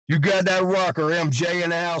You got that rocker, MJ, in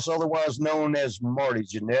the house, otherwise known as Marty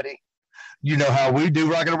Jannetty. You know how we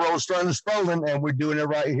do rock and roll, starting and strolling, and we're doing it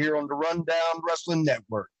right here on the Rundown Wrestling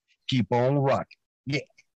Network. Keep on rocking. Yeah.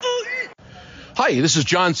 Hi, this is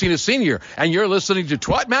John Cena Sr., and you're listening to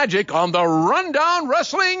Twat Magic on the Rundown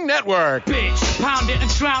Wrestling Network. Bitch, pound it and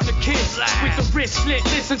drown the kids. With the wrist slit,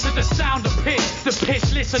 listen to the sound of piss. The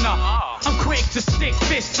piss listener. I'm quick to stick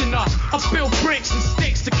fists in her. I build bricks and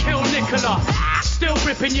sticks to kill Nicola. Still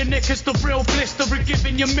ripping your knickers, the real blister. And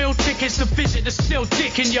giving your meal tickets to visit the still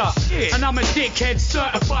dick in ya. And I'm a dickhead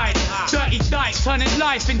certified. Dirty dyke, turning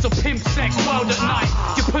life into pimp sex world at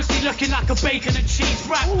night. Your pussy looking like a bacon and cheese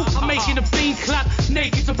wrap. I'm making a bean clap,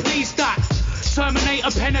 naked to please that. Terminator,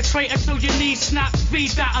 penetrator till your knees snap.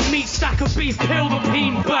 Feed that a meat stack of beef, peel the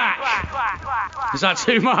peen back. Is that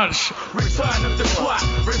too much? Return of the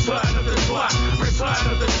twat, return of the twat,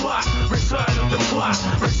 return of the twat, return of the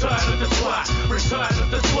twat, return of the twat, return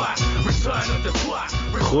of the twat, return of the twat.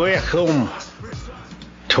 Welcome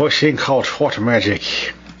to a thing called Twat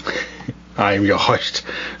Magic. I am your host,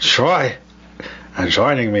 Troy, and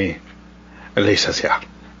joining me, Elisa's here.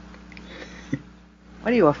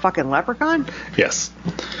 What are you, a fucking leprechaun? Yes.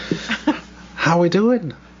 How we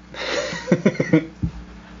doing?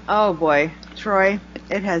 Oh boy, Troy,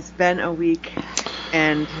 it has been a week,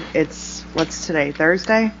 and what's today,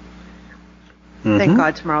 Thursday? Mm-hmm. Thank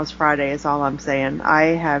God tomorrow's Friday is all I'm saying.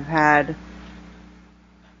 I have had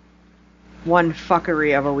one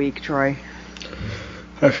fuckery of a week, Troy.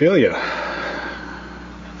 I feel you.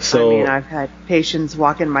 So, I mean, I've had patients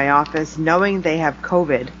walk in my office knowing they have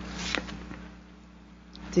COVID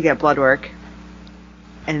to get blood work.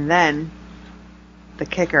 And then, the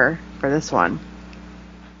kicker for this one,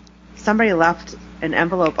 somebody left an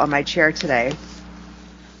envelope on my chair today.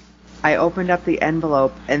 I opened up the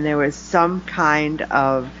envelope and there was some kind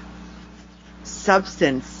of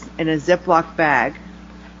substance in a Ziploc bag.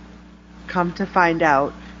 Come to find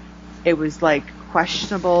out, it was like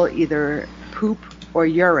questionable either poop or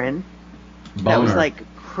urine. Boner. That was like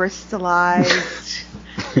crystallized,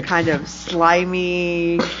 kind of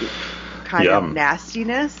slimy, kind Yum. of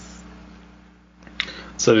nastiness.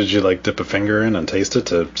 So did you like dip a finger in and taste it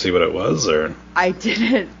to see what it was, or? I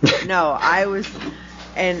didn't. No, I was,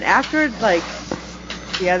 and after like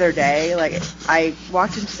the other day, like I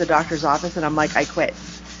walked into the doctor's office and I'm like, I quit.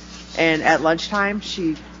 And at lunchtime,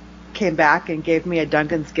 she came back and gave me a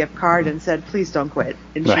Dunkin's gift card and said, please don't quit.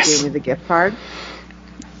 And Nice. she gave me the gift card.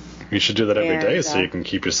 You should do that every And, day so you can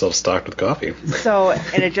keep yourself stocked with coffee. So,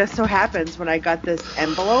 and it just so happens when I got this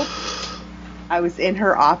envelope, I was in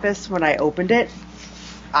her office when I opened it.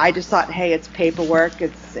 I just thought, hey, it's paperwork.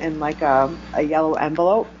 It's in like a yellow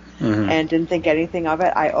envelope, and didn't think anything of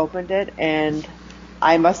it. I opened it, and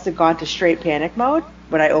I must have gone to straight panic mode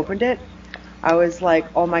when I opened it. I was like,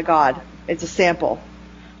 oh my God, it's a sample.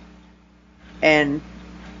 And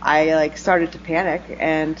I like started to panic,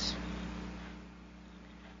 and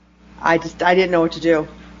I didn't know what to do.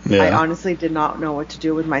 Yeah. I honestly did not know what to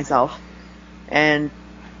do with myself. And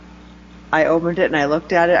I opened it and I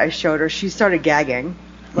looked at it. I showed her. She started gagging.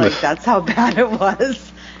 Like, that's how bad it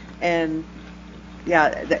was. And,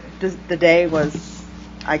 yeah, the day was,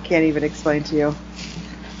 I can't even explain to you.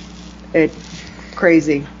 It's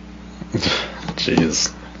crazy.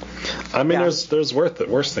 Jeez. I mean, Yeah. there's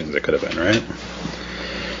worse things it could have been, right?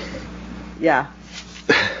 Yeah.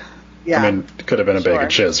 Yeah. I mean, it could have been a bag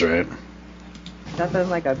of Sure. jizz, right? Nothing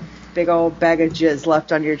like a big old bag of jizz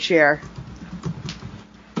left on your chair.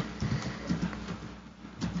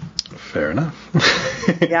 Fair enough.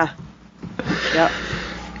 Yeah. Yep.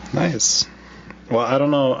 Nice. Well, I don't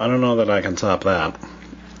know that I can top that.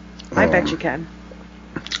 I bet you can.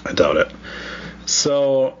 I doubt it.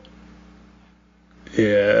 So,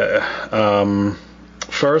 yeah.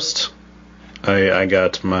 First, I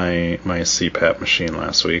got my CPAP machine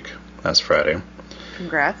last Friday.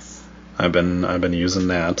 Congrats. I've been using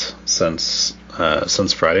that since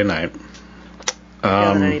Friday night.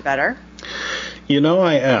 Feeling any better? You know,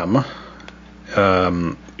 I am.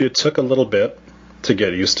 It took a little bit to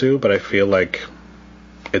get used to, but I feel like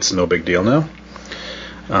it's no big deal now.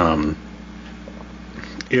 I'm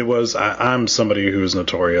somebody who's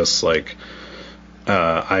notorious, like,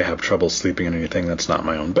 I have trouble sleeping in anything that's not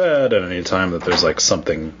my own bed, and any time that there's, like,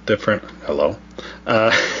 something different. Hello?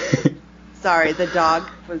 Sorry, the dog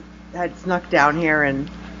had snuck down here, and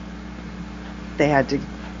they had to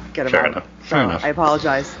get him out. Fair enough. I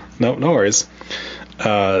apologize. No worries.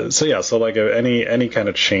 So like any kind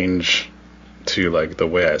of change to like the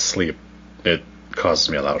way I sleep, it causes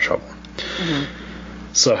me a lot of trouble. Mm-hmm.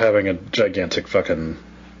 So having a gigantic fucking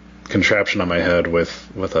contraption on my head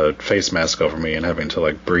with a face mask over me and having to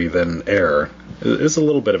like breathe in air is a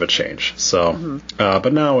little bit of a change. So,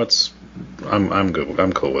 but now I'm good.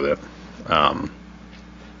 I'm cool with it.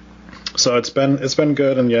 So it's been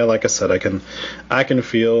good, and yeah, like I said, I can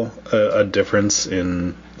feel a difference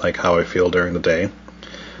in like how I feel during the day.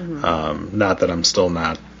 Not that I'm still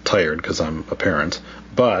not tired because I'm a parent,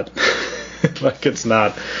 but like it's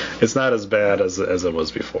not as bad as it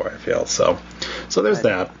was before, I feel. So there's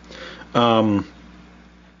that.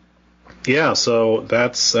 Yeah, so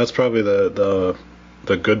that's probably the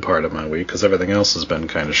good part of my week, because everything else has been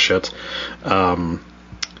kind of shit.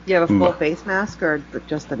 You have a full face mask or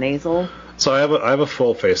just the nasal? So I have a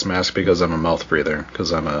full face mask because I'm a mouth breather,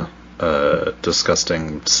 because I'm a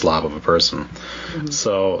disgusting slob of a person.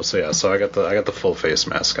 So I got the full face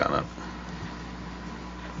mask on it,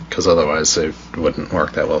 because otherwise it wouldn't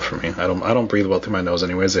work that well for me. I don't breathe well through my nose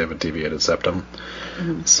anyways. I have a deviated septum.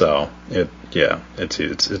 So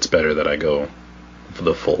it's better that I go for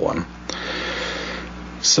the full one.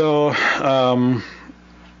 So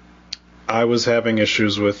I was having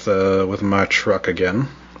issues with my truck again,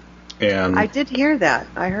 and I did hear that.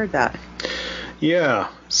 I heard that. Yeah,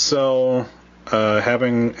 so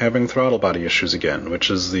having throttle body issues again, which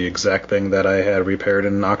is the exact thing that I had repaired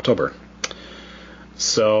in October.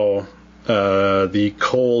 So the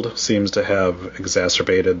cold seems to have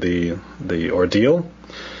exacerbated the ordeal,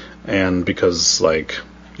 and because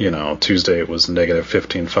Tuesday it was negative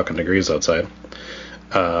 15 fucking degrees outside.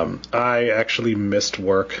 I actually missed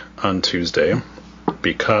work on Tuesday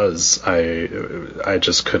because I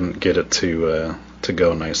just couldn't get it to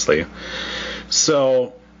go nicely.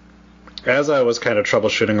 So as I was kind of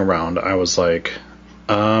troubleshooting around, I was like,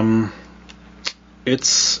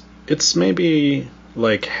 it's maybe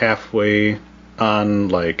like halfway on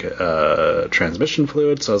transmission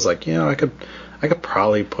fluid. So I was like, I could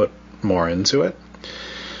probably put more into it,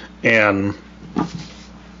 and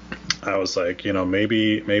I was like,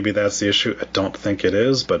 maybe that's the issue. I don't think it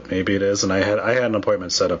is, but maybe it is. And I had an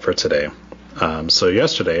appointment set up for today. So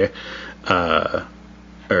yesterday,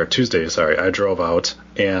 or Tuesday, sorry, I drove out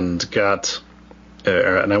and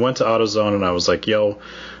and I went to AutoZone, and I was like, I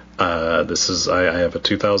have a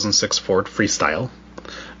 2006 Ford Freestyle,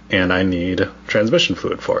 and I need transmission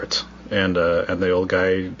fluid for it. And the old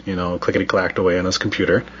guy, clickety-clacked away on his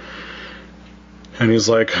computer. And he's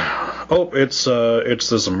like, oh, it's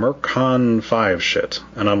this Mercon 5 shit.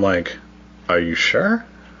 And I'm like, are you sure?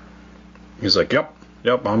 He's like, yep,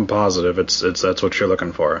 I'm positive that's what you're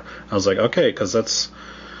looking for. I was like, okay, because that's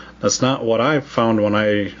not what I found when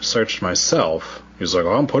I searched myself. He's like,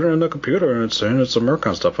 oh, I'm putting it in the computer, and it's a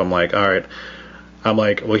Mercon stuff. I'm like, all right. I'm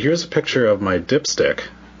like, well, here's a picture of my dipstick.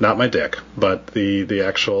 Not my dick, but the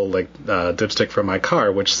actual dipstick for my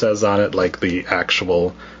car, which says on it the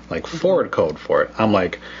actual Ford code for it. I'm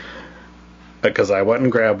like, because I went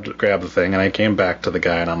and grabbed the thing, and I came back to the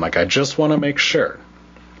guy, and I'm like, I just want to make sure,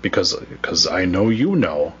 because I know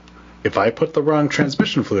if I put the wrong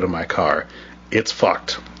transmission fluid in my car, it's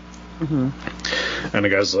fucked. And the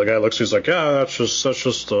guy looks, he's like, yeah, that's just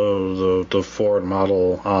the Ford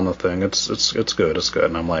model on the thing. It's good.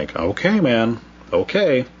 And I'm like, okay, man.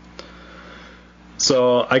 Okay.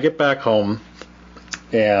 So I get back home,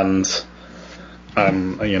 and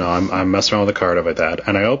I'm messing around with the card like that,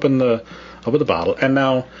 and I open the bottle, and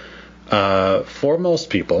now for most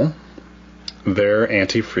people, their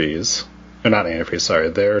antifreeze, or not antifreeze, sorry,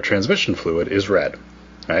 their transmission fluid is red,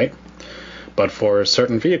 right? But for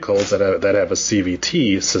certain vehicles that have a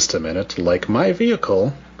CVT system in it, like my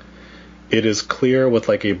vehicle, it is clear with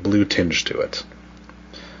a blue tinge to it.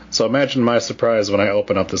 So imagine my surprise when I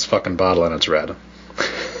open up this fucking bottle and it's red.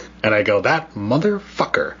 And I go, that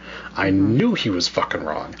motherfucker. I knew he was fucking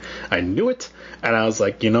wrong. I knew it. And I was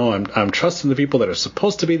like, I'm trusting the people that are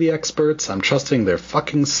supposed to be the experts. I'm trusting their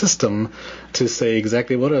fucking system to say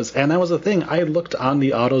exactly what it is. And that was the thing. I looked on the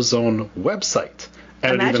AutoZone website.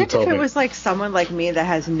 And imagine it even told if it me, was someone like me that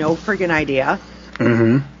has no friggin' idea.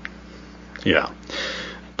 Yeah.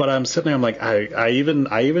 But I'm sitting there, I'm like, I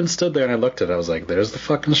even stood there and I looked at it. I was like, there's the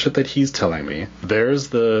fucking shit that he's telling me. There's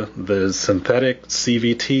the synthetic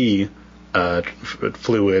CVT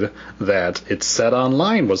fluid that it said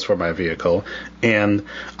online was for my vehicle, and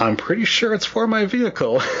I'm pretty sure it's for my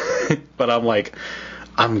vehicle. But I'm like,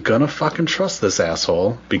 I'm gonna fucking trust this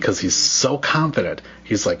asshole because he's so confident.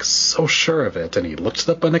 He's so sure of it, and he looked it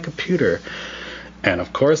up on the computer. And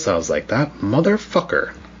of course I was like, that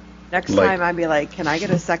motherfucker. Next Like- time I'd be like, can I get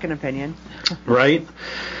a second opinion? Right?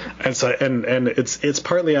 And so and it's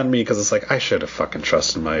partly on me because it's like I should have fucking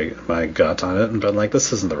trusted my gut on it and been like,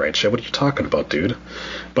 this isn't the right shit. What are you talking about, dude?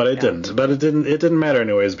 But it didn't. But it didn't matter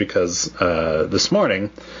anyways because this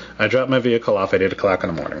morning I dropped my vehicle off at 8 o'clock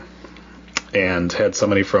in the morning and had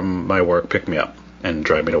somebody from my work pick me up and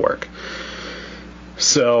drive me to work.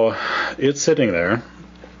 So it's sitting there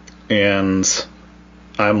and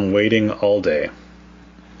I'm waiting all day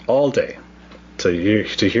to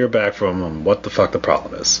hear back from them what the fuck the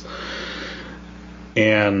problem is.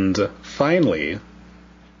 And finally,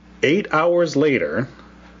 8 hours later,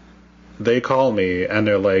 they call me and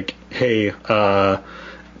they're like, hey,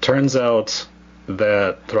 turns out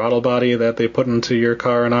that throttle body that they put into your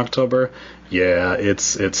car in October, yeah,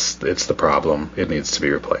 it's the problem. It needs to be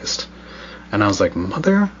replaced. And I was like,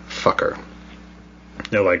 motherfucker.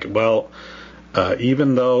 They're like, well,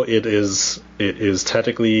 even though it is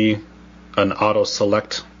technically an auto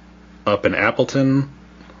select up in Appleton,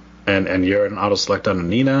 and you're an auto select on a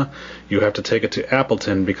Nina, you have to take it to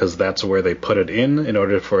Appleton because that's where they put it in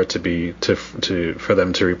order for it to be for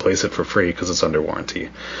them to replace it for free because it's under warranty.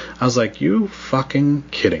 I was like, you fucking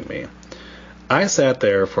kidding me? I sat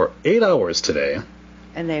there for 8 hours today.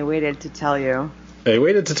 And they waited to tell you. They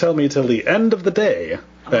waited to tell me till the end of the day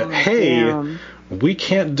that, hey, damn. we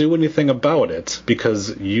can't do anything about it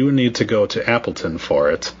because you need to go to Appleton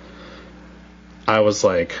for it. I was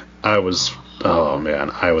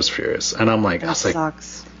furious. And I'm like, That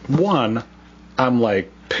sucks. one, I'm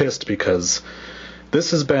like pissed because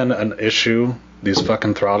this has been an issue, these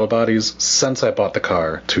fucking throttle bodies, since I bought the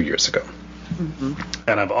car 2 years ago. Mm-hmm.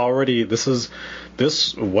 And I've already,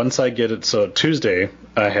 once I get it, so Tuesday,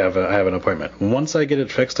 I have an appointment. Once I get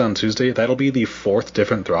it fixed on Tuesday, that'll be the 4th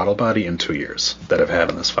different throttle body in 2 years that I've had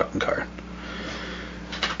in this fucking car.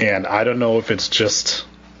 And I don't know if that's just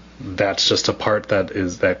a part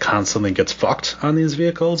that constantly gets fucked on these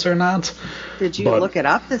vehicles or not. Did you look it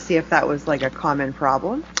up to see if that was like a common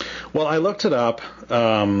problem? Well, I looked it up,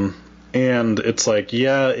 and it's like,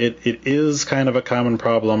 yeah, it is kind of a common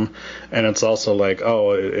problem, and it's also like,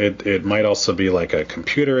 oh, it might also be like a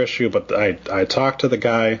computer issue, but I talked to the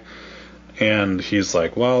guy, and he's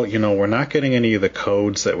like, well, we're not getting any of the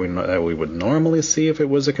codes that we would normally see if it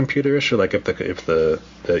was a computer issue, like if the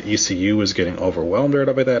ECU is getting overwhelmed or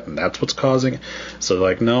whatever that, and that's what's causing it. So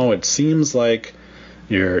like, no, it seems like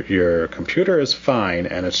your computer is fine,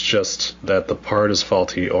 and it's just that the part is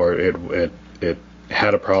faulty or it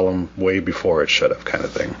had a problem way before it should have, kind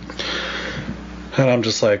of thing. And I'm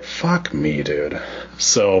just like, fuck me, dude.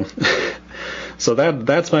 So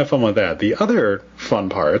that's my fun with that. The other fun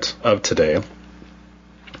part of today,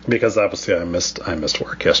 because obviously I missed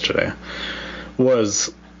work yesterday,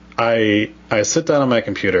 was I sit down on my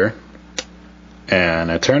computer and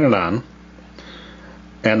I turn it on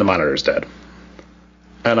and the monitor's dead.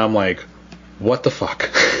 And I'm like, what the fuck?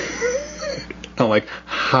 I'm like,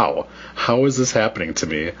 how? How is this happening to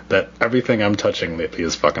me that everything I'm touching lately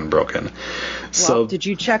is fucking broken? Well, So did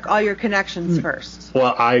you check all your connections first?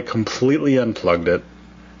 Well, I completely unplugged it,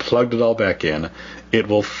 plugged it all back in. It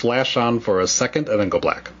will flash on for a second and then go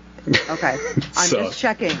black. Okay. I'm just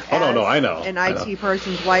checking. Oh, no, I know. An I know. IT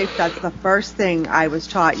person's wife, that's the first thing I was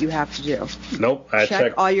taught you have to do. Nope, I Check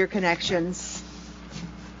checked. all your connections.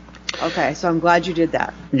 Okay, so I'm glad you did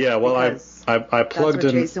that. Yeah, well, I because plugged that's what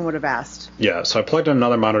in. Jason would have asked. Yeah, so I plugged in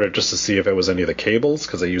another monitor just to see if it was any of the cables,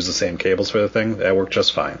 because I use the same cables for the thing. That worked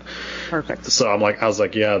just fine. Perfect. So I was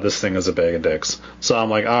like, yeah, this thing is a bag of dicks. So I'm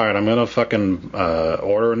like, all right, I'm gonna fucking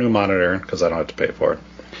order a new monitor because I don't have to pay for it.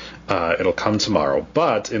 It'll come tomorrow.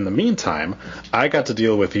 But in the meantime, I got to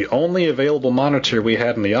deal with the only available monitor we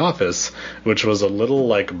had in the office, which was a little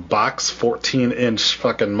like box 14-inch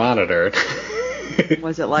fucking monitor.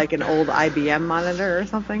 Was it like an old IBM monitor or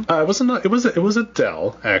something? It was a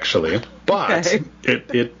Dell actually, but Okay.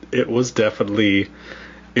 it was definitely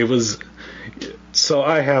it was. So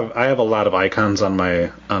I have a lot of icons on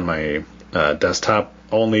my desktop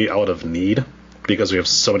only out of need because we have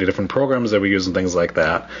so many different programs that we use and things like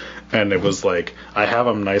that. And it was like I have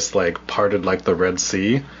them nice like parted like the Red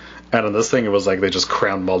Sea. And on this thing, it was like they just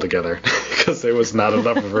crammed them all together because there was not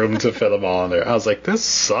enough room to fit them all in there. I was like, this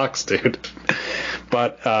sucks, dude.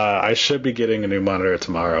 But I should be getting a new monitor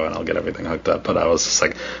tomorrow, and I'll get everything hooked up. But I was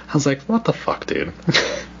like, what the fuck, dude?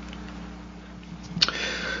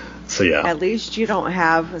 So, yeah. At least you don't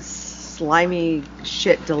have slimy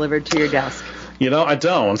shit delivered to your desk I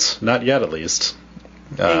don't. Not yet, at least.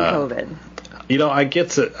 in COVID.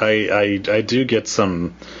 I do get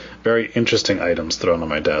some very interesting items thrown on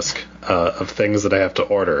my desk of things that I have to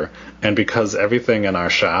order. And because everything in our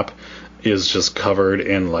shop is just covered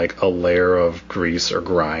in like a layer of grease or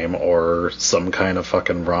grime or some kind of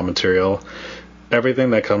fucking raw material.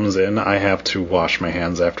 Everything that comes in, I have to wash my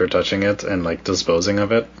hands after touching it and like disposing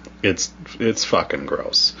of it. It's fucking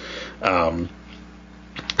gross.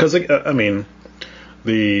 Because I mean,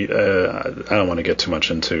 I don't want to get too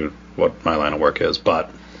much into what my line of work is,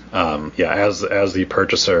 but as the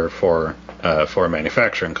purchaser for a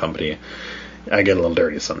manufacturing company, I get a little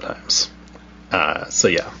dirty sometimes.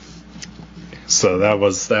 So that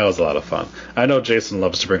was a lot of fun. I know Jason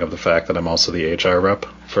loves to bring up the fact that I'm also the HR rep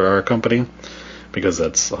for our company, because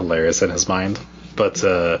that's hilarious in his mind. But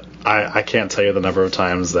I can't tell you the number of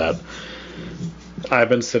times that I've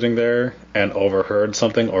been sitting there and overheard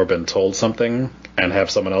something or been told something and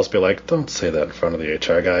have someone else be like, don't say that in front of the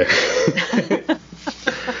HR guy.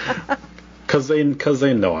 Because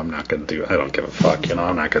they know I'm not going to I don't give a fuck,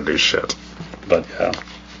 I'm not going to do shit. But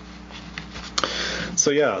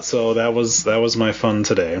yeah. So that was my fun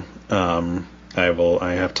today. I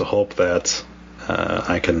have to hope that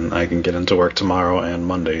I can get into work tomorrow and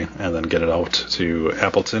Monday and then get it out to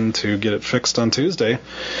Appleton to get it fixed on Tuesday.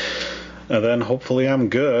 And then hopefully I'm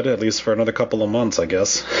good, at least for another couple of months, I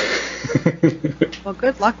guess. Well,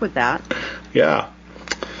 good luck with that. Yeah.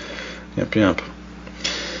 Yep.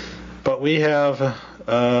 But we have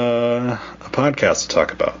a podcast to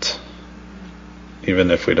talk about,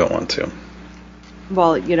 even if we don't want to.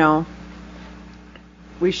 Well,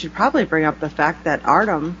 we should probably bring up the fact that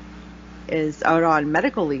Artem is out on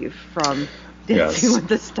medical leave from Dancing with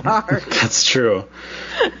the Stars. That's true.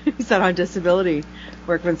 He's out on disability,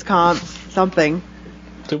 workman's comp, something.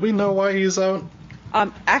 Do we know why he's out?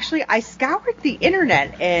 Actually, I scoured the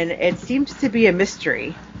internet, and it seems to be a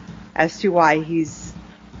mystery as to why he's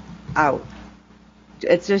out.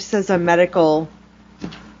 It just says a medical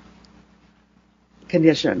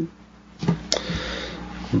condition.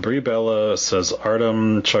 Brie Bella says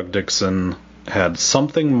Artem Chuck Dixon had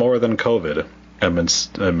something more than COVID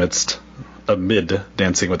amid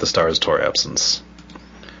Dancing with the Stars tour absence.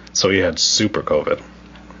 So he had super COVID.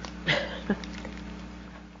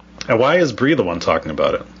 And why is Brie the one talking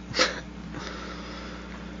about it?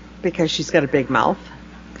 Because she's got a big mouth.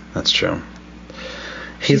 That's true.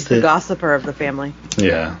 She's the gossiper of the family.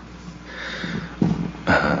 Yeah.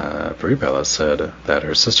 Brie Bella said that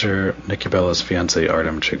her sister, Nikki Bella's fiancé,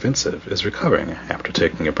 Artem Chigvintsev, is recovering after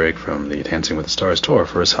taking a break from the Dancing with the Stars tour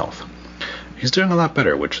for his health. He's doing a lot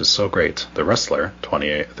better, which is so great. The wrestler,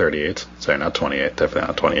 38,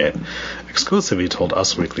 exclusively told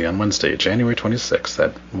Us Weekly on Wednesday, January 26th,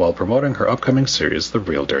 that while promoting her upcoming series, The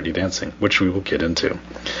Real Dirty Dancing, which we will get into,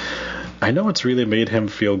 I know it's really made him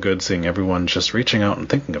feel good seeing everyone just reaching out and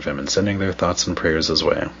thinking of him and sending their thoughts and prayers his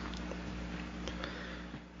way.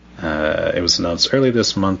 It was announced early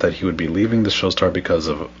this month that he would be leaving the show star because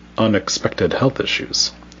of unexpected health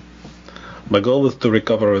issues. My goal is to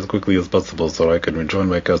recover as quickly as possible so I can rejoin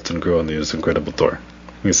my cast and grow on this incredible tour,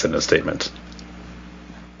 he said in a statement.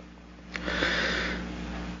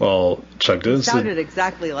 Well, Chuck didn't sounded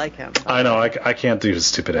exactly like him. I know, I can't do his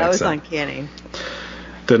stupid accent. That was uncanny.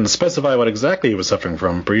 Didn't specify what exactly he was suffering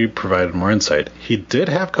from. Brie provided more insight. He did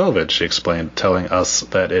have COVID, she explained, telling us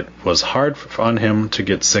that it was hard on him to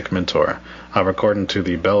get sick mid-tour. According to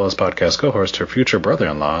the Bella's podcast co-host, her future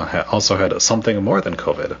brother-in-law also had something more than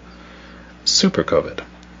COVID. Super COVID.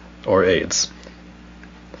 Or AIDS.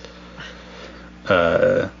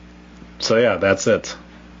 So yeah, that's it.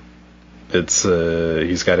 It's,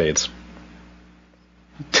 he's got AIDS.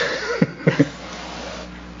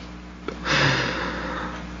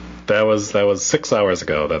 That was 6 hours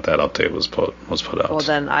ago that update was put out. Well,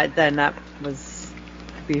 then that was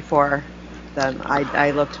before. Then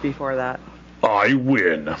I looked before that. I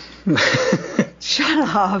win. Shut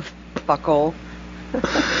up, bucko.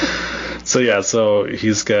 So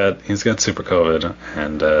he's got super COVID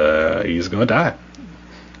and he's gonna die.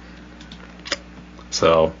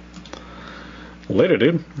 So later,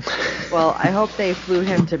 dude. Well, I hope they flew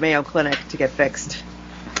him to Mayo Clinic to get fixed.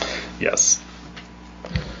 Yes.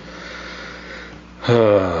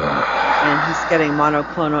 And he's getting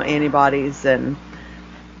monoclonal antibodies and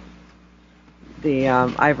the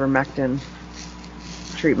ivermectin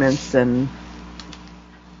treatments and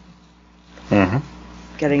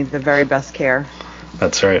getting the very best care.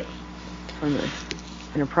 That's right.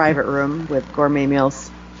 In a private room with gourmet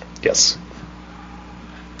meals. Yes.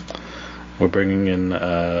 We're bringing in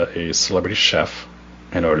a celebrity chef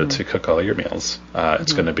in order to cook all your meals.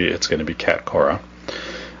 It's gonna be Kat Cora.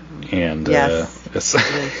 And yes, it's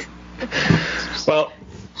well,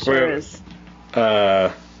 sure is.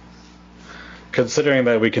 Considering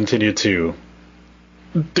that we continue to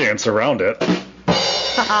dance around it,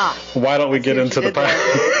 Why don't we I get see into what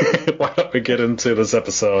you did Why don't we get into this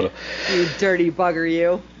episode? You dirty bugger,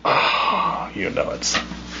 you. Oh, you know it.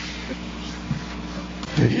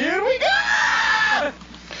 Here we go!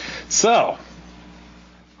 So,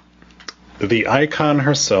 the icon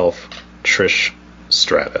herself, Trish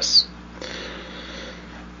Stratus.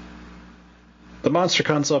 The Monster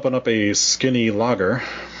Cunts open up a skinny lager.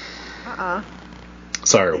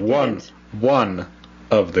 Sorry, They one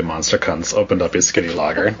of the Monster Cunts opened up a skinny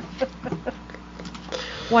lager.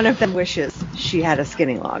 One of them wishes she had a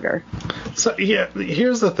skinny lager. So, yeah,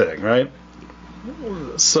 here's the thing, right?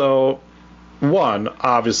 So, one,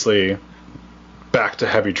 obviously, back to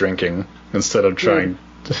heavy drinking instead of trying...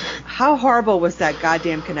 How horrible was that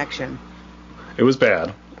goddamn connection? It was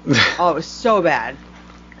bad. Oh, it was so bad.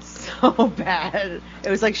 So bad. It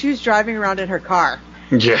was like she was driving around in her car.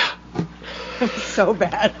 Yeah. It was so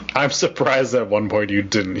bad. I'm surprised at one point you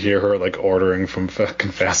didn't hear her, like, ordering from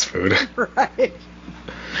fucking fast food. Right.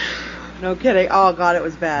 No kidding. Oh, God, it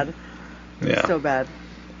was bad. Yeah. So bad.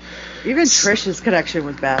 Even Trish's connection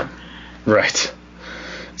was bad. Right.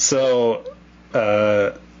 So,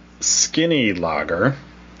 skinny lager,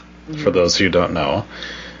 for those who don't know,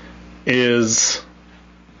 is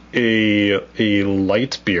a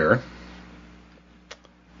light beer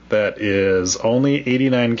that is only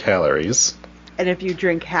 89 calories. And if you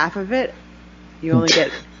drink half of it, you only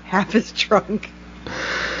get half as drunk.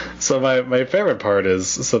 So my favorite part is,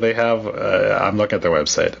 so they have, I'm looking at their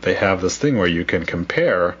website, they have this thing where you can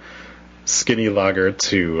compare skinny lager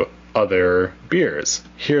to other beers.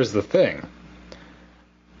 Here's the thing.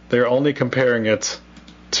 They're only comparing it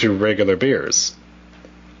to regular beers.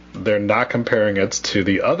 They're not comparing it to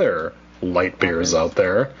the other light beers out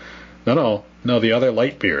there. No, the other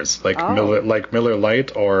light beers, like Miller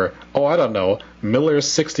Lite, or I don't know, Miller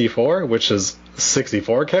 64, which is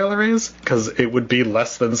 64 calories, because it would be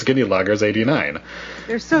less than Skinny Lager's 89.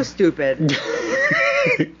 They're so stupid.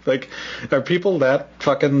 Like, are people that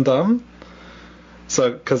fucking dumb?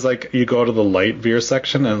 So, because like you go to the light beer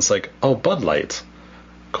section and it's like, oh, Bud Light,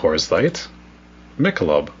 Coors Light,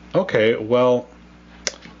 Michelob. Okay, well,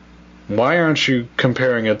 why aren't you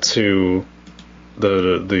comparing it to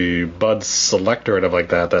the Bud Select or whatever like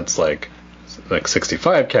that? That's like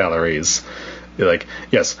 65 calories. You're like,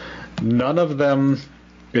 yes, none of them.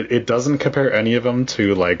 It doesn't compare any of them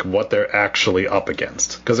to like what they're actually up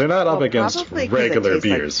against, because they're not up against regular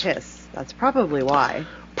beers. Like piss. That's probably why.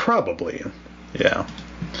 Probably, yeah.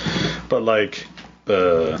 But like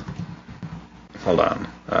hold on,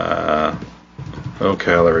 low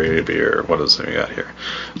calorie beer. What is it we got here?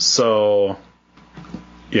 So,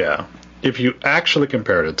 yeah, if you actually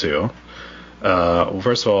compared it to,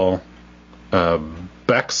 first of all,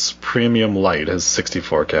 Beck's Premium Light has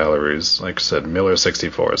 64 calories. Like I said, Miller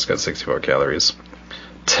 64 has got 64 calories.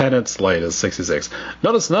 Tennant's Light is 66.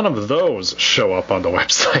 Notice none of those show up on the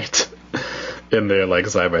website in there, like,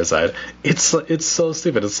 side by side. It's so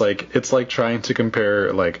stupid. It's like trying to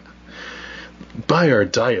compare, like, buy our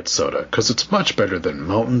diet soda because it's much better than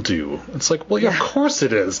Mountain Dew. It's like, well, yeah, of course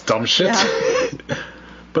it is, dumb shit. Yeah.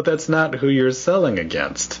 But that's not who you're selling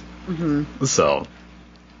against. Mm-hmm. So,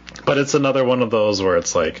 but it's another one of those where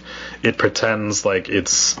it's like it pretends like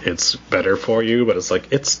it's better for you, but it's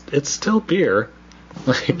like it's still beer.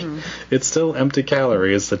 Like, it's still empty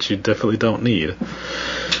calories that you definitely don't need.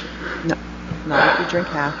 No, not if you drink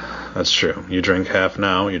half. That's true. You drink half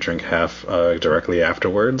now. You drink half directly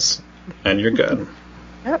afterwards, and you're good.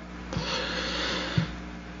 Yep.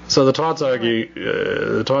 So the Twats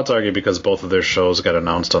argue because both of their shows got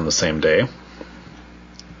announced on the same day.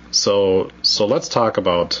 So let's talk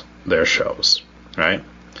about their shows, right?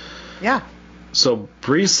 Yeah. So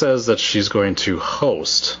Bree says that she's going to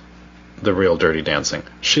host The Real Dirty Dancing.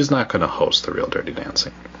 She's not going to host The Real Dirty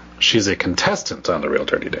Dancing. She's a contestant on The Real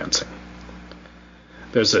Dirty Dancing.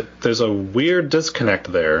 There's a weird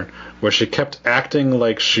disconnect there where she kept acting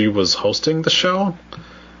like she was hosting the show,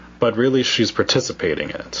 but really she's participating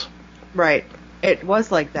in it. Right. It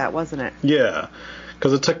was like that, wasn't it? Yeah.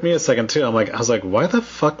 Because it took me a second too. I was like, why the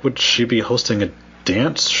fuck would she be hosting a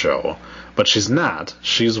dance show? But she's not.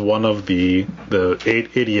 She's one of the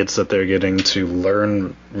 8 idiots that they're getting to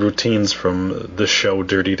learn routines from the show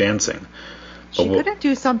Dirty Dancing. She couldn't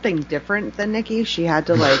do something different than Nikki. She had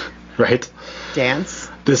to, like, right? Dance.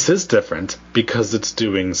 This is different because it's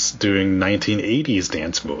doing 1980s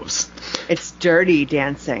dance moves. It's dirty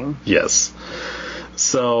dancing. Yes.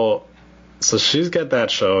 So she's got that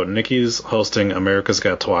show. Nikki's hosting America's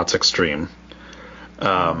Got Twats Extreme.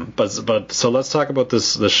 But so let's talk about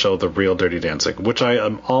this show, The Real Dirty Dancing, which I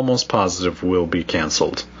am almost positive will be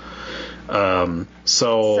canceled.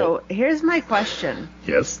 So here's my question.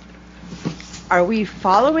 Yes. Are we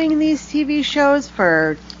following these TV shows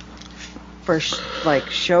for like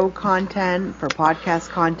show content, for podcast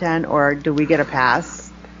content, or do we get a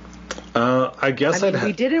pass? I guess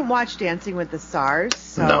we didn't watch Dancing with the Stars,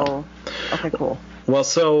 so No. Okay, cool. Well,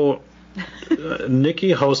 so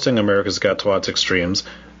Nikki hosting America's Got Twats Extremes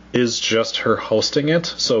is just her hosting it,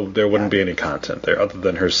 so there wouldn't be any content there other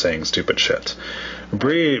than her saying stupid shit.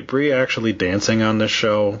 Brie actually dancing on this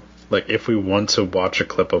show, like if we want to watch a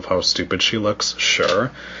clip of how stupid she looks,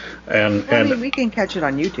 sure. And I mean, we can catch it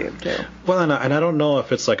on YouTube too. Well, and I don't know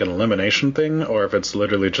if it's like an elimination thing or if it's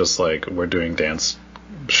literally just like we're doing dance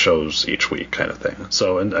shows each week kind of thing.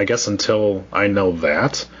 So, and I guess until I know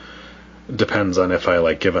that, depends on if I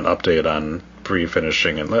like give an update on Brie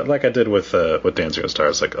finishing, and like I did with Dancing with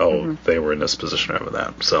Stars, like they were in this position over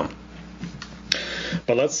that. So,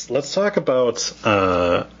 but let's talk about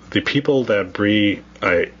the people that Brie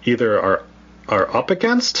either are up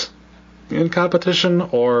against in competition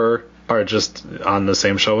or are just on the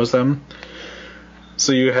same show as them.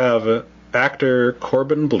 So you have actor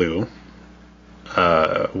Corbin Bleu,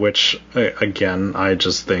 which again I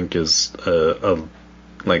just think is a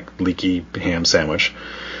like leaky ham sandwich.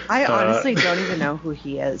 I honestly don't even know who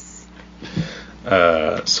he is.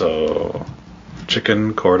 So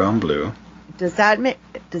chicken cordon bleu. Does that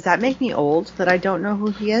make me old that I don't know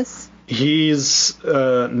who he is? He's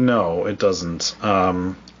no, it doesn't.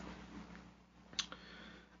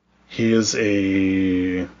 He is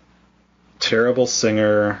a terrible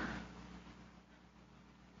singer,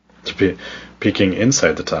 peaking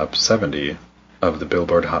inside the top 70 of the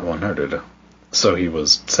Billboard Hot 100. So he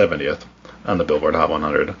was 70th on the Billboard Hot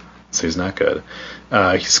 100. So he's not good.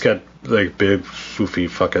 He's got like big, foofy,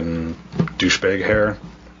 fucking douchebag hair.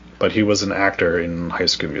 But he was an actor in High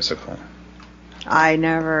School Musical. I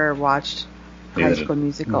never watched High School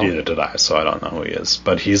Musical. Neither did I, so I don't know who he is.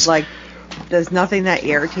 But he's like, there's nothing that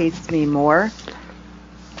irritates me more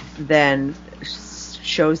than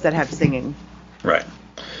shows that have singing. Right.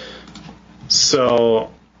 So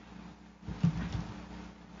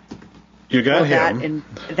you got him.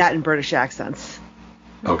 That in British accents.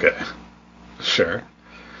 Okay. Sure.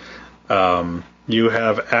 You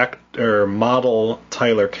have model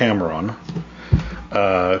Tyler Cameron,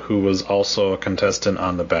 who was also a contestant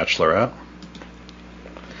on The Bachelorette.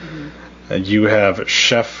 Mm-hmm. You have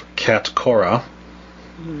Chef Kat Cora.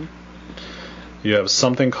 Mm-hmm. You have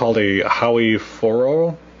something called a Howie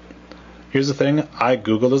Foro. Here's the thing. I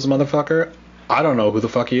Googled this motherfucker. I don't know who the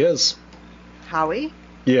fuck he is. Howie?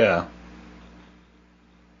 Yeah.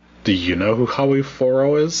 Do you know who Howie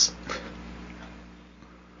Foro is?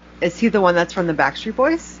 Is he the one that's from the Backstreet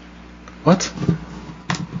Boys? What?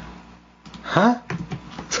 Huh?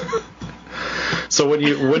 So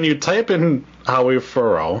when you type in Howie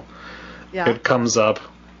Furrow, it comes up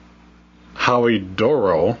Howie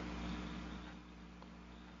Doro.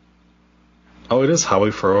 Oh, it is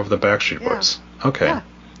Howie Furrow of the Backstreet Boys. Okay. Yeah.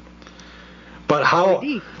 But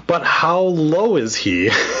how low is he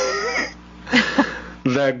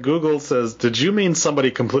that Google says, did you mean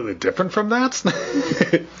somebody completely different from that?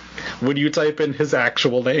 When you type in his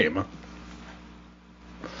actual name.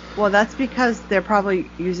 Well, that's because they're probably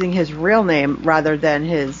using his real name rather than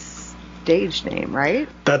his stage name, right?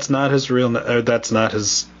 That's not his real name. That's not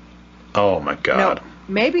his... Oh, my God. No,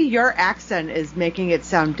 maybe your accent is making it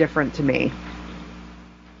sound different to me.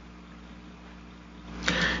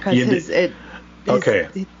 Because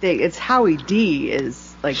it's Howie D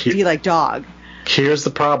is like D like dog. Here's the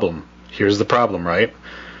problem, right?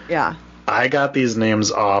 Yeah. I got these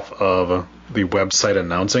names off of the website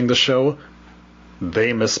announcing the show.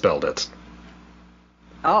 They misspelled it.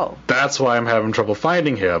 Oh. That's why I'm having trouble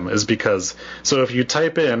finding him, is because... So if you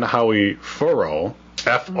type in Howie Furrow,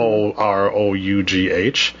 F-O-R-O-U-G-H,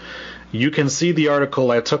 you can see the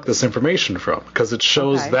article I took this information from, because it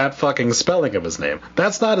shows that fucking spelling of his name.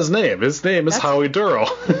 That's not his name. His name is Howie Duro.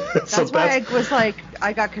 That's why I was like...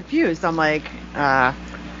 I got confused. I'm like...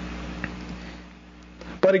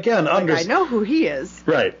 But again, I know who he is.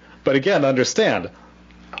 Right. But again, understand,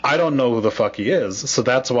 I don't know who the fuck he is, so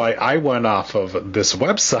that's why I went off of this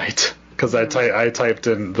website, because I typed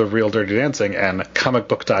in The Real Dirty Dancing, and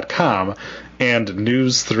comicbook.com and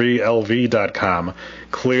news3lv.com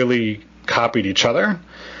clearly copied each other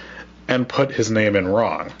and put his name in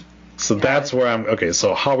wrong. So that's where I'm... Okay,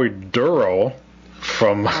 so Howie Duro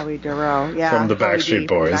from the Backstreet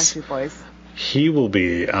Boys. He will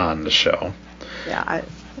be on the show. Yeah, I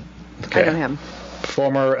know him.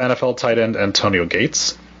 Former NFL tight end Antonio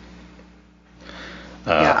Gates.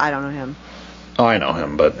 I don't know him. Oh, I know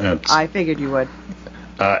him, but I figured you would.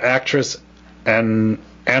 Actress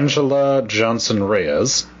Angela Johnson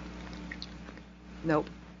Reyes. Nope.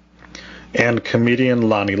 And comedian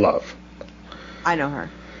Lonnie Love. I know her.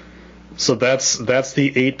 So that's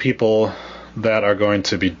the 8 people that are going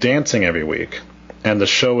to be dancing every week. And the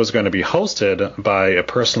show is going to be hosted by a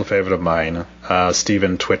personal favorite of mine,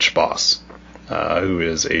 Stephen Twitch Boss, who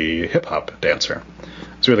is a hip-hop dancer.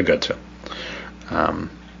 It's really good, too.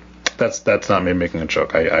 That's not me making a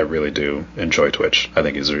joke. I really do enjoy Twitch. I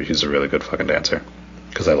think he's a really good fucking dancer,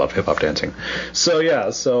 because I love hip-hop dancing.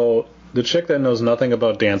 So the chick that knows nothing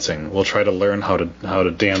about dancing will try to learn how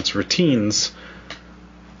to dance routines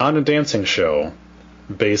on a dancing show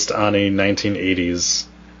based on a 1980s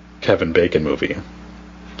Kevin Bacon movie,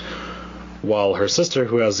 while her sister,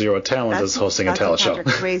 who has zero talent, is hosting a talent show. That's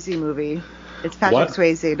a Patrick Swayze movie. It's Patrick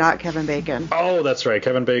Swayze, not Kevin Bacon. Oh, that's right.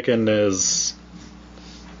 Kevin Bacon is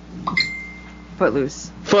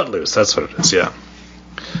Footloose. Footloose. That's what it is. Yeah.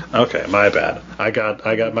 Okay, my bad. I got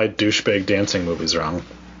my douchebag dancing movies wrong.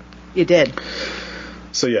 You did.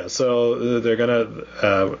 So yeah. So they're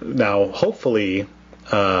gonna now hopefully.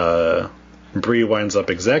 Bree winds up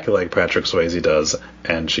exactly like Patrick Swayze does,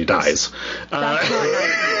 and she dies. That's not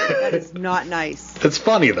nice. That is not nice. It's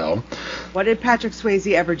funny, though. What did Patrick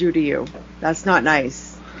Swayze ever do to you? That's not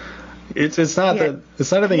nice. It's not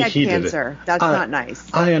anything he did. Cancer. That's not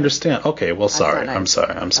nice. I understand. Okay, well, sorry. Nice. I'm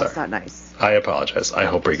sorry. That's not nice. I apologize. I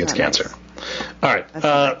hope Bree gets cancer. Nice. All right.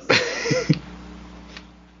 That's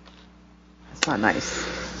not nice.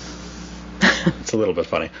 It's a little bit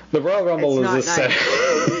funny. The Royal Rumble is this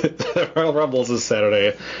Saturday. The Royal Rumble is this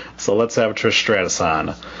Saturday, so let's have Trish Stratus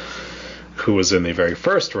on, who was in the very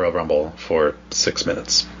first Royal Rumble for 6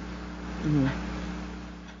 minutes. Mm-hmm.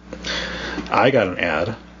 I got an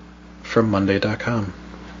ad from Monday.com.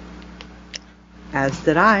 As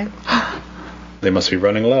did I. They must be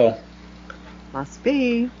running low. Must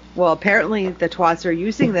be. Well, apparently the twats are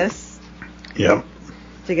using this. Yep.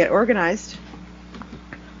 To get organized.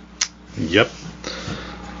 Yep.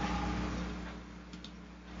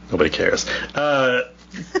 Nobody cares.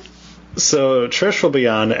 So Trish will be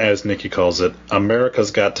on, as Nikki calls it,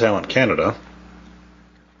 America's Got Talent Canada,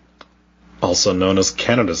 also known as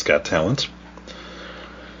Canada's Got Talent.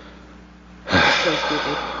 So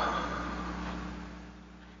stupid.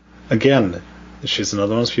 Again, she's another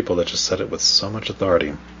one of those people that just said it with so much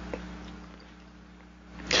authority.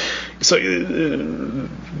 So,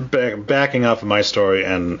 backing off of my story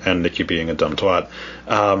and Nikki being a dumb twat,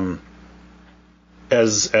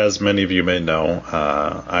 as many of you may know,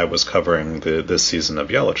 I was covering this season of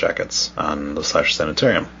Yellow Jackets on the Slash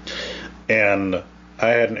Sanitarium, and I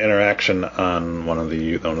had an interaction on one of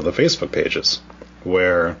the Facebook pages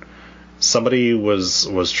where somebody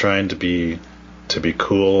was trying to be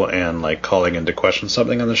cool and like calling into question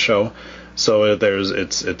something on the show. So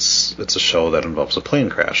it's a show that involves a plane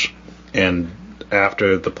crash. And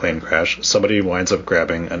after the plane crash, somebody winds up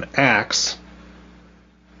grabbing an axe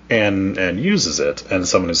and uses it. And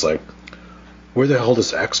someone is like, "Where the hell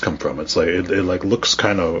does this axe come from?" It's like it like looks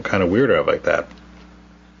kind of weirder like that.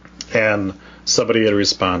 And somebody had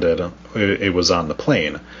responded, it was on the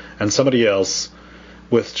plane. And somebody else,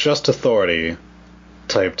 with just authority,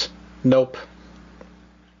 typed, "Nope."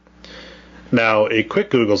 Now, a quick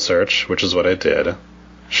Google search, which is what I did,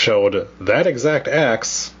 showed that exact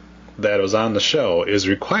axe that was on the show is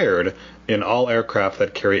required in all aircraft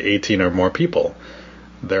that carry 18 or more people.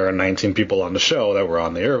 There are 19 people on the show that were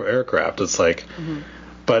on the aircraft. It's like,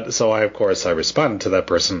 but so I responded to that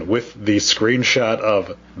person with the screenshot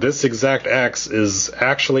of this exact axe is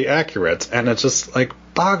actually accurate, and it just like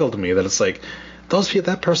boggled me that it's like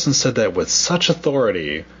that person said that with such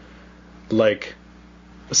authority, like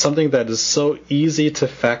something that is so easy to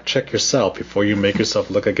fact check yourself before you make yourself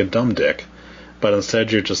look like a dumb dick. But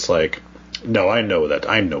instead you're just like, no, I know that.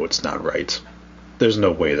 I know it's not right. There's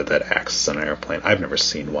no way that axe is on an airplane. I've never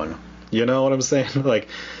seen one. You know what I'm saying? Like,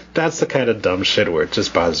 that's the kind of dumb shit where it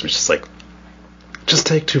just bothers me. Just like, just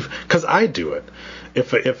take two. Because I do it.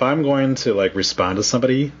 If I'm going to like respond to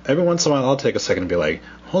somebody, every once in a while I'll take a second and be like,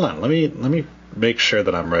 hold on, let me make sure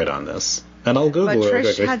that I'm right on this. And I'll Google it. But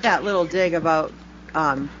Trish had that little dig about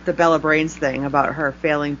the Bella Brains thing, about her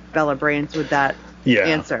failing Bella Brains with that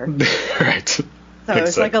answer. Right. So it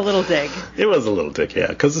was like a little dig. It was a little dig, yeah,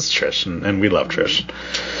 because it's Trish, and we love Trish.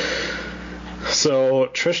 So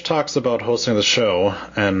Trish talks about hosting the show,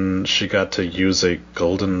 and she got to use a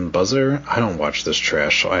golden buzzer. I don't watch this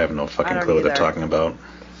trash, so I have no fucking clue what they're talking about.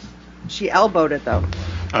 She elbowed it, though.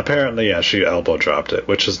 Apparently, yeah, she elbow dropped it,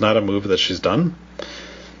 which is not a move that she's done.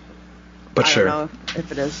 But sure. I don't know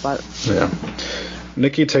if it is, but... Yeah.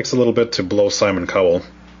 Nikki takes a little bit to blow Simon Cowell.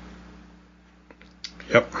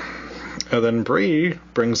 Yep. And then Bree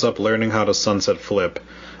brings up learning how to sunset flip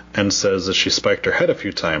and says that she spiked her head a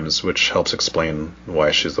few times, which helps explain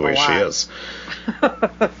why she's the way she is.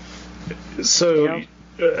 So,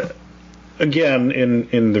 again,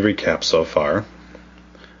 in the recap so far,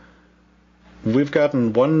 we've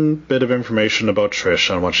gotten one bit of information about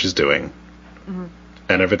Trish on what she's doing,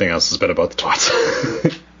 and everything else has been about the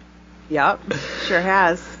twats. Yep, sure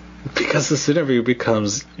has. Because this interview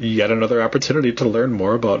becomes yet another opportunity to learn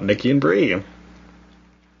more about Nikki and Bree.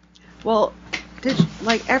 Well,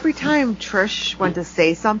 every time Trish went to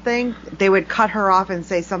say something, they would cut her off and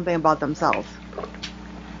say something about themselves.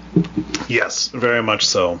 Yes, very much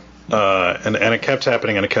so. And it kept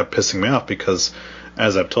happening, and it kept pissing me off because,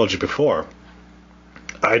 as I've told you before,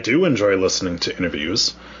 I do enjoy listening to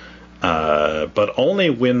interviews, but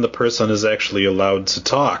only when the person is actually allowed to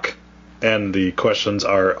talk and the questions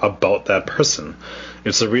are about that person.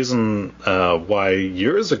 It's the reason why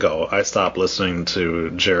years ago I stopped listening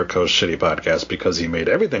to Jericho's shitty podcast, because he made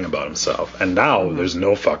everything about himself, and now there's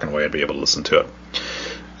no fucking way I'd be able to listen to it,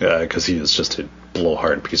 because he is just a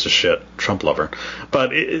blowhard piece of shit Trump lover.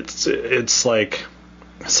 But it's like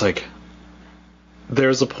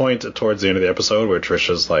there's a point towards the end of the episode where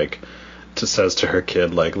Trisha's says to her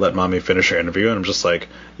kid, let mommy finish her interview, and I'm just like,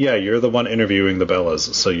 yeah, you're the one interviewing the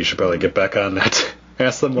Bellas, so you should probably get back on that.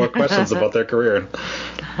 Ask them more questions about their career.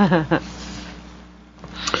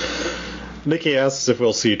 Nikki asks if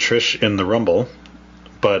we'll see Trish in the Rumble,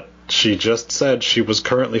 but she just said she was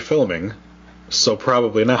currently filming, so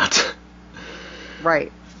probably not.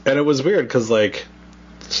 Right. And it was weird, because,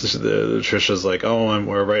 Trisha's like,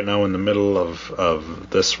 we're right now in the middle of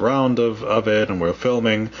this round of it, and we're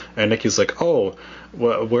filming. And Nikki's like, well,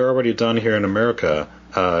 we're already done here in America.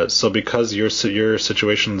 So because your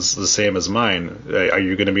situation's the same as mine, are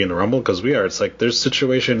you going to be in the Rumble? Because we are. It's like, their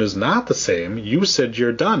situation is not the same. You said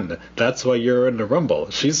you're done. That's why you're in the Rumble.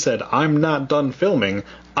 She said, I'm not done filming.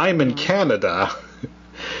 I'm in Canada.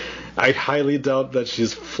 I highly doubt that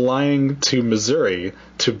she's flying to Missouri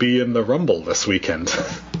to be in the Rumble this weekend.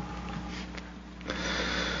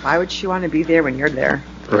 Why would she want to be there when you're there?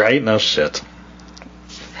 Right? No shit.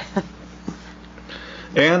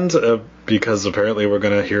 And because apparently we're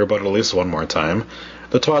going to hear about it at least one more time,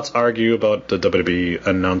 the Twats argue about the WWE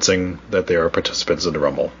announcing that they are participants in the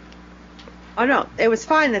Rumble. Oh, no. It was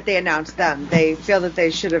fine that they announced them. They feel that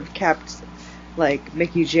they should have kept,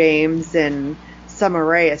 Mickie James and Summer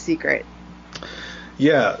Rae a secret.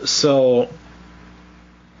 Yeah, so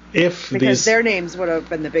because their names would have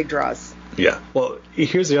been the big draws. Yeah, well,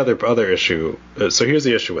 here's the other issue. So here's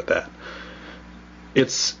the issue with that.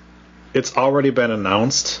 It's already been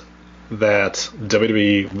announced that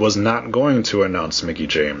WWE was not going to announce Mickie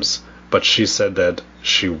James, but she said that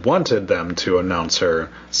she wanted them to announce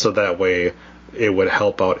her so that way it would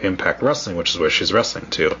help out Impact Wrestling, which is where she's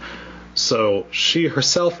wrestling to. So she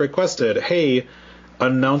herself requested, hey,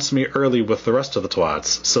 announce me early with the rest of the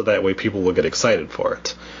Twats, so that way people will get excited for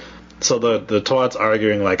it. So the Twats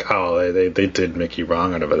arguing they did Mickie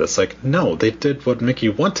wrong or whatever. It's like, no, they did what Mickie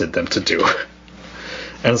wanted them to do.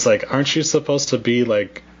 And it's like, aren't you supposed to be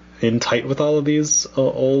in tight with all of these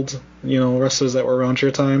old wrestlers that were around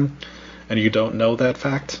your time, and you don't know that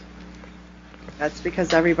fact? That's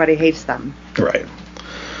because everybody hates them. Right.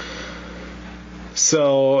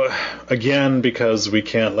 So, again, because we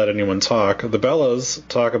can't let anyone talk, the Bellas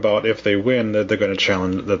talk about if they win that they're going to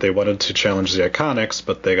challenge, that they wanted to challenge the Iconics,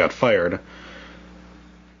 but they got fired.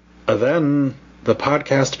 Then the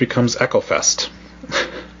podcast becomes Echo Fest.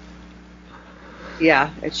 Yeah,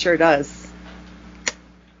 it sure does.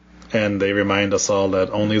 And they remind us all that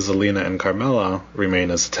only Zelina and Carmella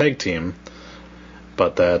remain as a tag team,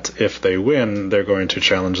 but that if they win, they're going to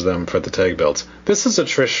challenge them for the tag belts. This is a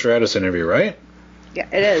Trish Stratus interview, right? Yeah,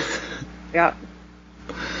 it is. Yeah.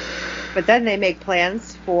 But then they make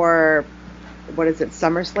plans for,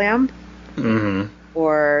 SummerSlam? Mm-hmm.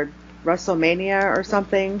 Or WrestleMania or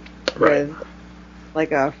something? Right.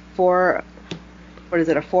 With a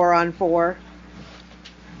 4-on-4?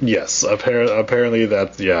 Yes, apparently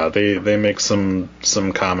that, yeah, they make some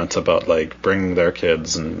comments about, bringing their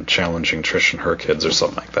kids and challenging Trish and her kids or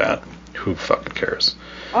something like that. Who fucking cares?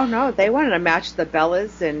 Oh, no, they wanted to match the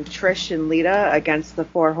Bellas and Trish and Lita against the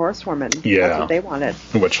 4 Horsewomen. Yeah. That's what they wanted.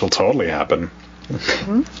 Which will totally happen.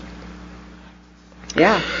 Mm-hmm.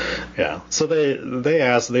 Yeah. Yeah. So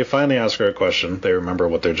they finally ask her a question. They remember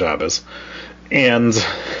what their job is. And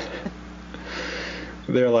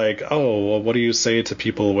they're like, oh, well, what do you say to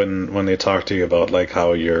people when they talk to you about,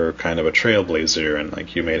 how you're kind of a trailblazer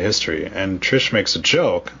and, you made history? And Trish makes a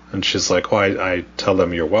joke, and she's like, oh, I tell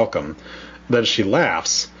them you're welcome. Then she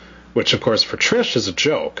laughs, which of course for Trish is a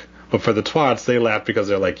joke, but for the Twats, they laugh because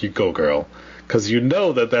they're like, you go, girl. Because you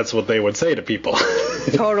know that that's what they would say to people.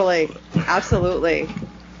 Totally. Absolutely.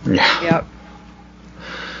 Yeah. Yep.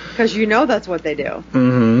 Because you know that's what they do.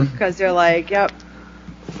 Mm-hmm. Because they're like, yep,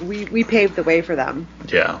 we paved the way for them.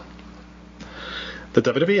 Yeah. The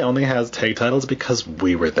WWE only has tag titles because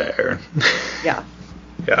we were there. Yeah.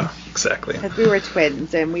 Yeah, exactly. Because we were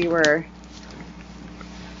twins and we were...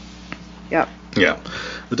 Yep. Yeah.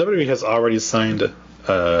 The WWE has already signed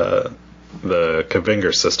the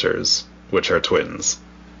Kavinger sisters, which are twins.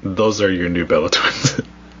 Those are your new Bella twins.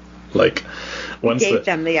 Like, once Gave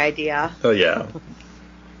them the idea. Oh, yeah.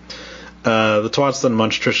 The Twats then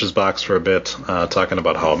munch Trish's box for a bit, talking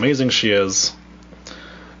about how amazing she is.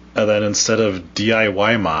 And then instead of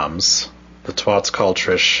DIY moms, the Twats call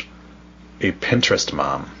Trish a Pinterest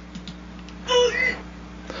mom.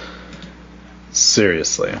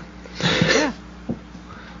 Seriously. Yeah.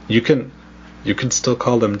 You can still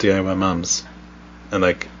call them DIY moms. And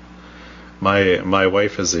like, my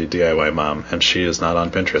wife is a DIY mom, and she is not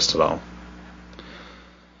on Pinterest at all.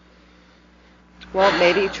 Well,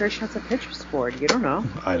 maybe Trish has a Pinterest board. You don't know.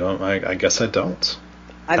 I guess I don't.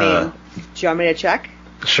 I mean, do you want me to check?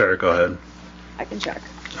 Sure, go ahead. I can check.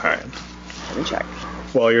 Alright. I can check.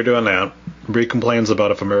 While you're doing that, Brie complains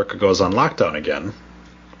about if America goes on lockdown again.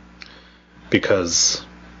 Because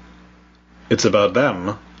it's about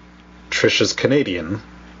them. Trish is Canadian.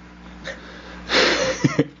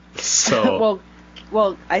 So...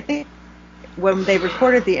 well, I think when they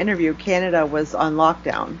recorded the interview, Canada was on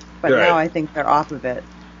lockdown. But Right. now I think they're off of it.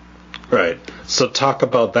 Right. So talk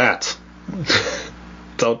about that.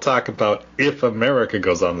 Don't talk about if America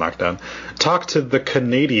goes on lockdown. Talk to the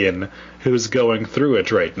Canadian who's going through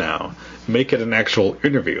it right now. Make it an actual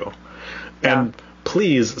interview. Yeah. And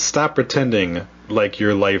please stop pretending like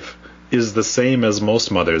your life is the same as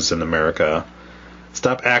most mothers in America.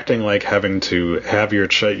 Stop acting like having to have your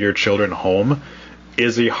children home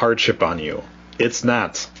is a hardship on you. It's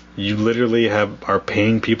not. You literally are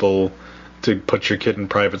paying people to put your kid in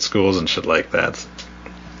private schools and shit like that.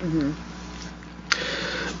 Mm-hmm.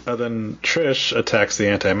 Then Trish attacks the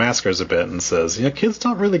anti-maskers a bit and says, kids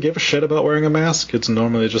don't really give a shit about wearing a mask. It's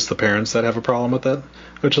normally just the parents that have a problem with it.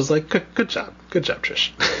 Which is like, good job. Good job,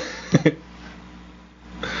 Trish.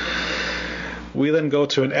 We then go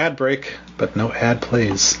to an ad break, but no ad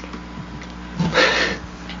plays.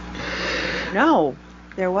 No,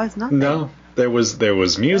 there was nothing. No, there was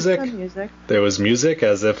music. Just some music. There was music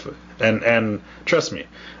as if, and trust me,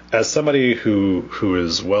 as somebody who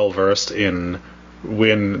is well versed in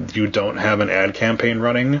when you don't have an ad campaign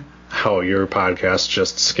running, how your podcast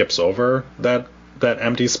just skips over that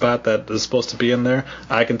empty spot that is supposed to be in there.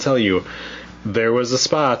 I can tell you, there was a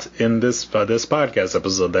spot in this podcast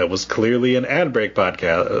episode that was clearly an ad break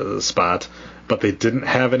podcast spot, but they didn't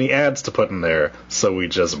have any ads to put in there, so we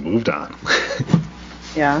just moved on.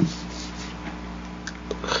 Yeah.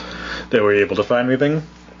 They were able to find anything?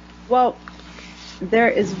 Well, there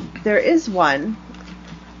is one,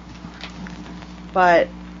 but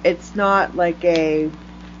it's not like a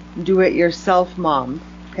do-it-yourself mom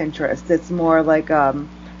Pinterest. It's more like a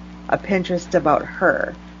Pinterest about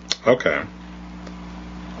her. Okay.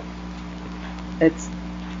 It's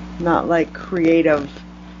not like creative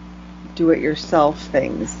do-it-yourself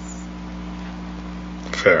things.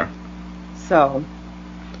 Fair. So,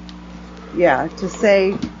 yeah, to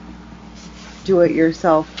say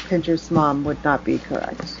do-it-yourself Pinterest mom would not be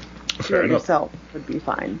correct. Fair enough. Do-it-yourself would be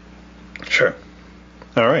fine. Sure.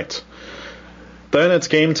 All right. Then it's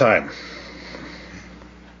game time.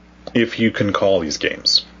 If you can call these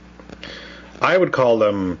games. I would call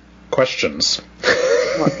them questions.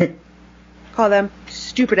 Call them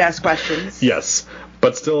stupid-ass questions. Yes,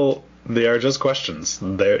 but still, they are just questions.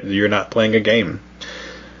 You're not playing a game.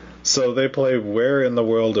 So they play Where in the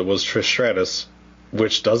World It Was Trish Stratus,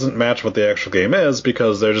 which doesn't match what the actual game is,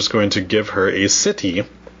 because they're just going to give her a city,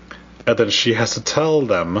 and then she has to tell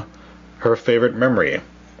them her favorite memory.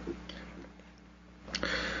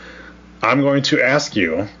 I'm going to ask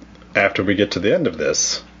you, after we get to the end of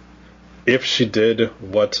this, if she did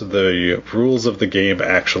what the rules of the game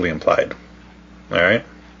actually implied. Alright?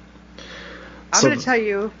 I'm going to tell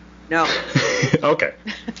you, no. Okay.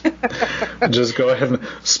 Just go ahead and...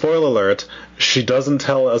 Spoiler alert, she doesn't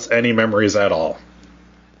tell us any memories at all.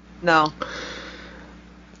 No.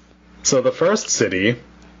 So the first city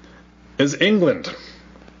is England,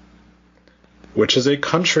 which is a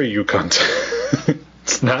country, you cunt.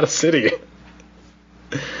 It's not a city.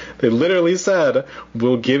 They literally said,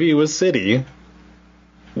 we'll give you a city,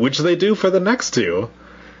 which they do for the next two.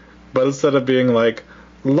 But instead of being like,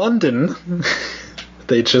 London,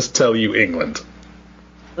 They just tell you England.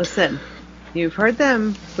 Listen, you've heard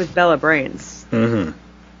them with Bella Brains. Mm-hmm.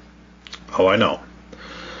 Oh, I know.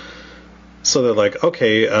 So they're like,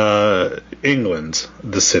 okay, England,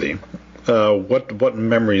 the city. What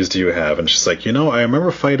memories do you have? And she's like, I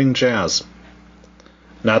remember fighting jazz.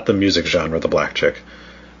 Not the music genre, the black chick.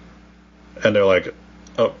 And they're like,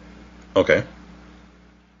 oh, okay.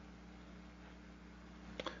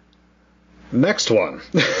 Next one.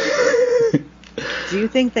 Do you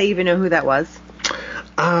think they even know who that was?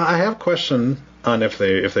 I have a question on if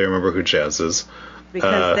they remember who Jazz is.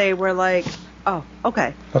 Because they were like, oh,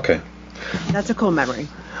 okay. Okay. That's a cool memory.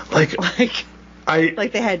 Like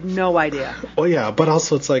they had no idea. Well, yeah, but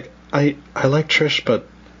also it's like, I like Trish, but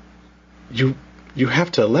you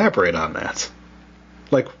have to elaborate on that.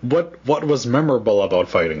 Like, what was memorable about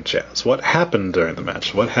fighting Jazz? What happened during the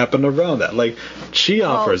match? What happened around that? Like, she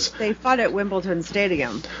offers... They fought at Wimbledon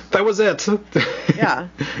Stadium. That was it. Yeah.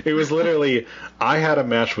 It was literally, I had a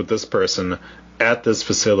match with this person at this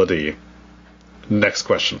facility. Next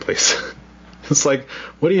question, please. It's like,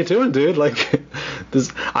 what are you doing, dude? Like,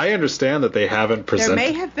 this. I understand that they haven't presented...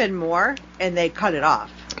 There may have been more, and they cut it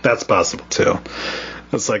off. That's possible, too.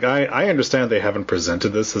 It's like, I understand they haven't presented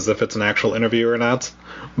this as if it's an actual interview or not,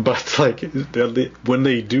 but, like, when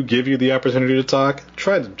they do give you the opportunity to talk,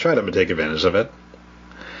 try to take advantage of it.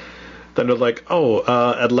 Then they're like,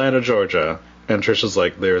 Atlanta, Georgia. And Trisha's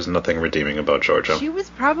like, there's nothing redeeming about Georgia. She was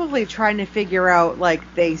probably trying to figure out,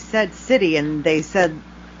 like, they said city and they said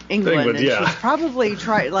England and yeah. she's probably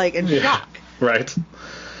in shock. Right.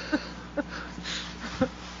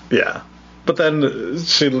 Yeah. But then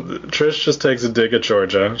Trish just takes a dig at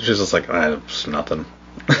Georgia. She's just like, it's nothing.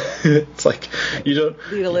 It's like, you don't...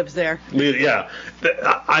 Lita lives there. Yeah.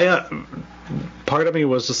 Part of me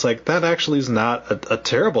was just like, that actually is not a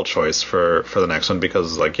terrible choice for the next one,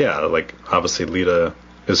 because, like, yeah, like, obviously Lita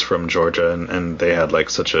is from Georgia, and they had, like,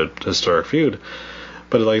 such a historic feud.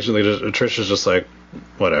 But, like, Trish is just like,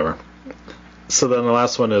 whatever. So then the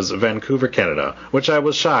last one is Vancouver, Canada, which I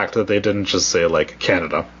was shocked that they didn't just say, like,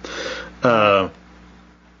 Canada.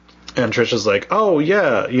 And Trish is like, oh,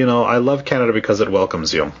 yeah, I love Canada because it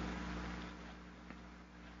welcomes you.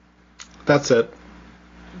 That's it.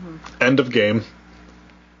 Mm-hmm. End of game.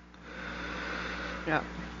 Yeah.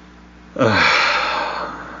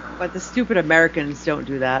 But the stupid Americans don't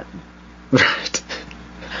do that. Right.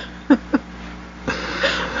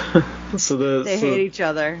 They hate each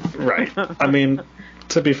other. Right. I mean,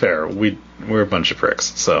 to be fair, we're a bunch of pricks,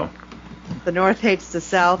 so... The North hates the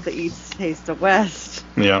South, the East hates the West.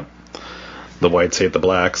 Yeah. The whites hate the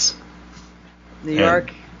blacks. New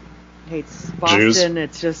York hates Boston. Jews.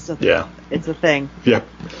 It's just it's a thing. Yep.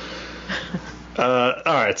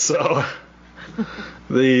 Alright, so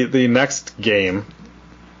the next game,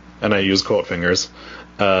 and I use quote fingers,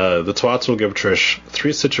 the Twats will give Trish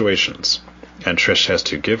 3 situations, and Trish has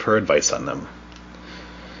to give her advice on them.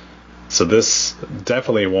 So this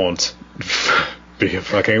definitely won't be a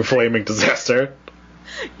fucking flaming disaster.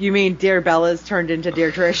 You mean Dear Bella's turned into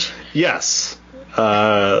Dear Trish? Yes.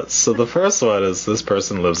 So the first one is, this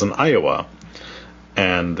person lives in Iowa,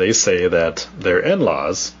 and they say that their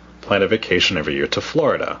in-laws plan a vacation every year to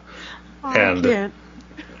Florida. And it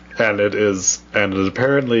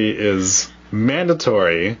apparently is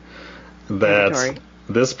mandatory that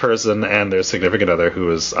this person and their significant other,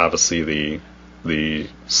 who is obviously the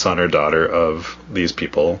son or daughter of these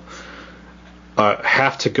people,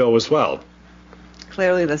 have to go as well.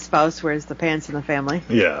 Clearly the spouse wears the pants in the family.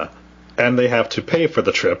 Yeah. And they have to pay for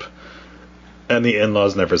the trip. And the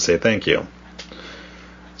in-laws never say thank you.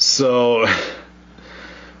 So,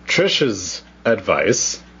 Trish's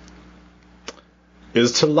advice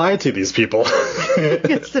is to lie to these people.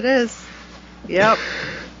 Yes, it is. Yep.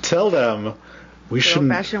 Tell them we shouldn't...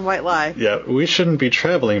 Old-fashioned white lie. Yeah, we shouldn't be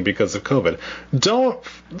traveling because of COVID. Don't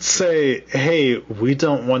say, hey, we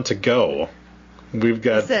don't want to go. We've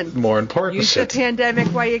got more important shit. Use the pandemic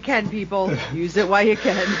while you can, people. Use it while you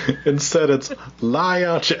can. Instead, it's lie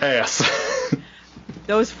out your ass.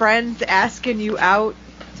 Those friends asking you out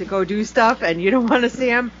to go do stuff and you don't want to see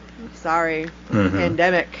them? Sorry. Mm-hmm.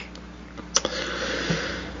 Pandemic.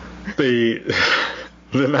 The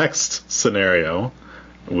next scenario,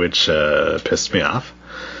 which pissed me off,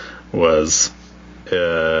 was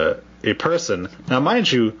a person. Now,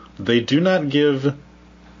 mind you, they do not give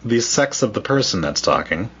the sex of the person that's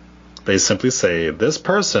talking. They simply say, this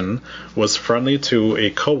person was friendly to a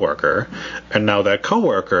coworker, and now that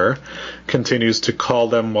coworker continues to call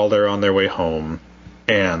them while they're on their way home,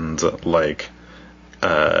 and, like,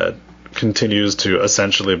 continues to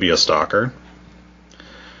essentially be a stalker.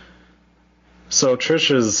 So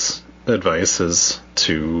Trish's advice is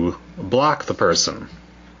to block the person.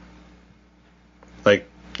 Like,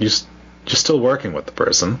 you're still working with the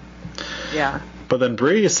person. Yeah. But then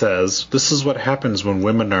Bree says, this is what happens when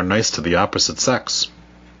women are nice to the opposite sex.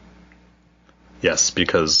 Yes,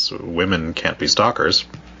 because women can't be stalkers.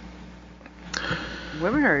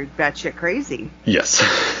 Women are batshit crazy. Yes.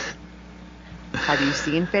 Have you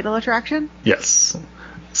seen Fatal Attraction? Yes.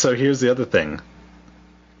 So here's the other thing.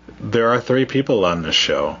 There are 3 people on this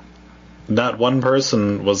show. Not one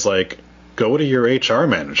person was like, go to your HR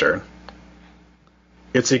manager.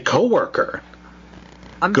 It's a coworker.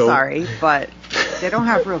 I'm sorry, but they don't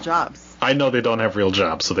have real jobs. I know they don't have real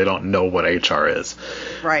jobs, so they don't know what HR is.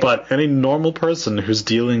 Right. But any normal person who's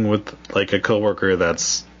dealing with like a coworker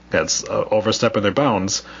that's overstepping their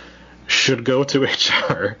bounds should go to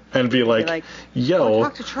HR and be like, yo,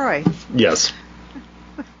 talk to Troy. Yes.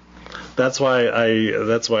 That's why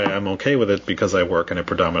I'm okay with it, because I work in a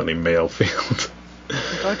predominantly male field.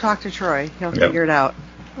 Go talk to Troy. He'll figure it out.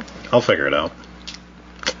 I'll figure it out.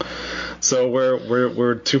 So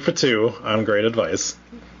we're 2 for 2 on great advice.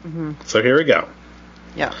 Mm-hmm. So here we go.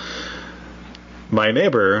 Yeah. My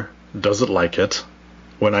neighbor doesn't like it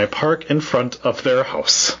when I park in front of their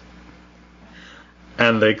house,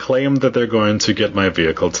 and they claim that they're going to get my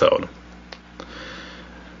vehicle towed.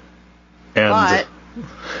 And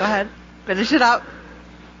go ahead, finish it up.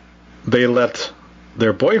 They let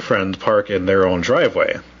their boyfriend park in their own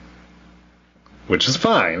driveway, which is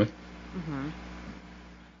fine. Mm-hmm.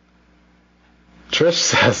 Trish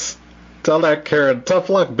says, tell that Karen, tough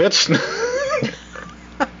luck, bitch.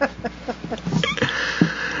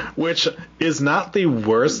 Which is not the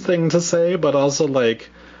worst thing to say, but also like,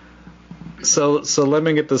 so let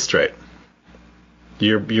me get this straight.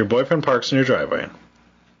 Your boyfriend parks in your driveway.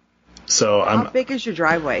 So how big is your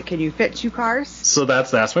driveway? Can you fit 2 cars? So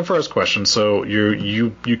that's my first question. So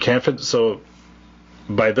you can't fit. So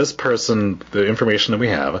by this person, the information that we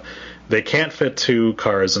have, they can't fit 2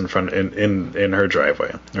 cars in front in her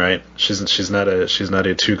driveway, right? She's not a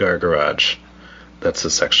 2-car garage. That's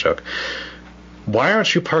a sex joke. Why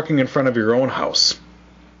aren't you parking in front of your own house?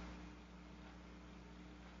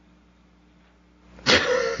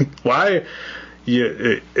 Why?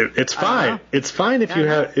 It's fine. It's fine if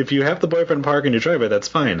you have the boyfriend park in your driveway. That's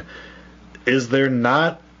fine. Is there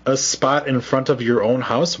not a spot in front of your own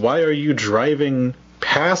house? Why are you driving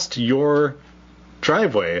past your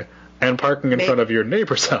driveway and parking in front of your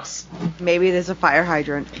neighbor's house? Maybe there's a fire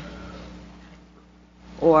hydrant,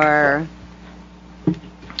 or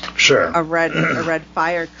sure, a red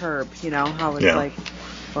fire curb. You know how it's like,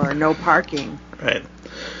 or no parking. Right.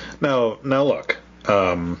 Now look.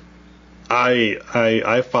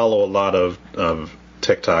 I follow a lot of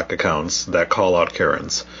TikTok accounts that call out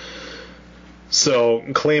Karens. So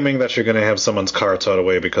claiming that you're going to have someone's car towed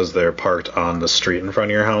away because they're parked on the street in front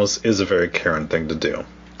of your house is a very Karen thing to do.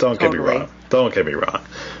 Don't get me wrong. Don't get me wrong.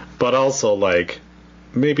 But also, like,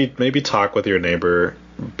 maybe talk with your neighbor,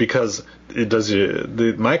 because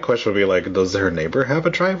my question would be like, does her neighbor have a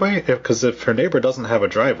driveway? Because if her neighbor doesn't have a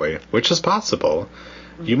driveway, which is possible,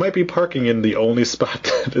 you might be parking in the only spot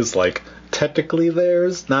that is, like, technically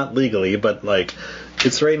theirs, not legally, but, like,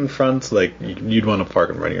 it's right in front. Like, you'd want to park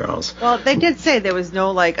in front of your house. Well, they did say there was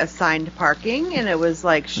no, like, assigned parking, and it was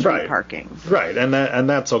like street parking. Right, and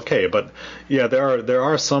that's okay. But yeah, there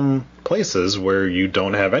are some places where you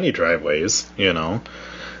don't have any driveways, you know,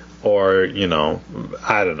 or, you know,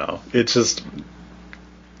 I don't know. It's just,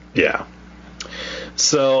 yeah.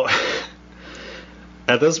 So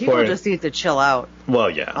at this People point, just need to chill out. Well,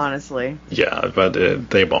 yeah, honestly. Yeah, but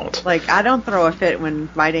they won't. Like, I don't throw a fit when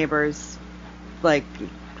my neighbors, like,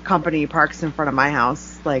 company parks in front of my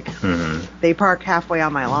house. Like, they park halfway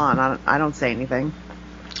on my lawn. I don't say anything.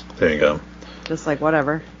 There you go. Just like,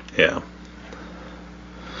 whatever. Yeah.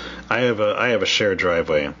 I have a shared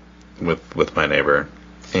driveway with my neighbor,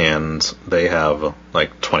 and they have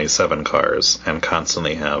like 27 cars and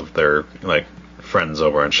constantly have their like friends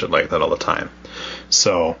over and shit like that all the time.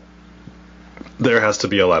 So there has to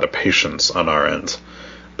be a lot of patience on our end,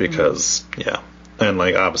 because yeah. And,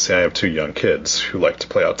 like, obviously I have 2 young kids who like to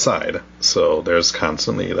play outside, so there's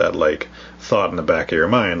constantly that, like, thought in the back of your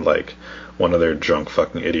mind, like, one of their drunk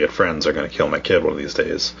fucking idiot friends are going to kill my kid one of these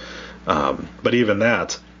days. But even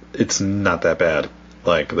that, it's not that bad.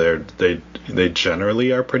 Like, they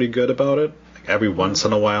generally are pretty good about it. Like, every once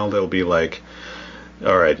in a while they'll be like,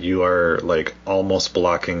 alright, you are, like, almost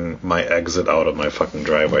blocking my exit out of my fucking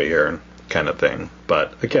driveway here, kind of thing.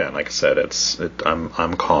 But, again, like I said,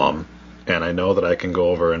 I'm calm. And I know that I can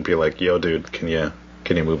go over and be like, yo, dude, can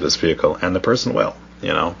you move this vehicle? And the person will,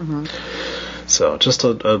 you know? So just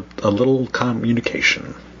a little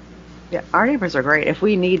communication. Yeah, our neighbors are great. If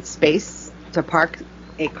we need space to park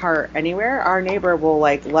a car anywhere, our neighbor will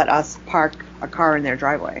like let us park a car in their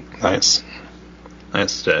driveway. Nice.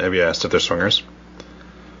 Have you asked if they're swingers?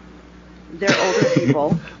 They're older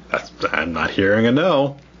people. I'm not hearing a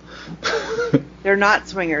no. They're not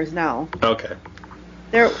swingers, no. Okay.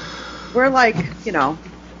 We're like,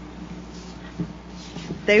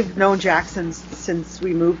 they've known Jackson since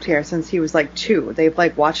we moved here, since he was like 2. They've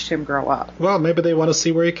like watched him grow up. Well, maybe they want to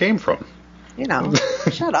see where he came from.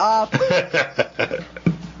 Shut up.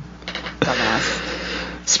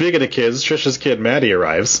 Dumbass. Speaking of kids, Trisha's kid Maddie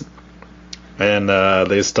arrives, and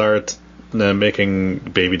they start making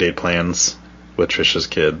baby date plans with Trisha's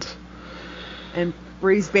kid. And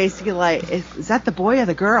Bree's basically like, is that the boy or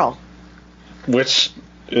the girl? Which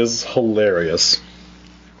is hilarious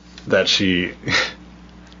that she...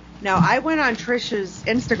 Now, I went on Trisha's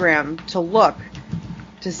Instagram to look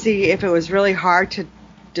to see if it was really hard to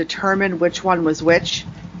determine which one was which.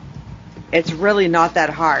 It's really not that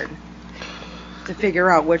hard to figure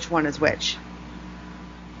out which one is which.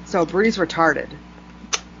 So Bree's retarded.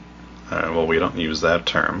 Well, we don't use that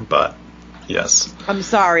term, but yes. I'm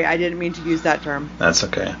sorry, I didn't mean to use that term. That's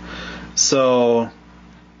okay. So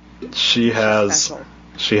she has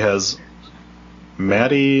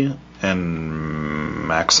Maddie and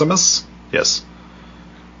Maximus. Yes,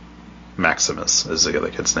 Maximus is the other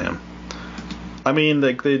kid's name. I mean,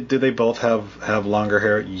 do they both have longer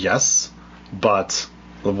hair? Yes, but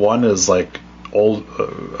the one is like old,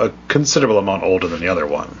 a considerable amount older than the other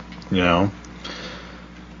one. Yeah,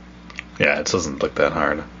 it doesn't look that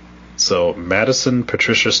hard. So Madison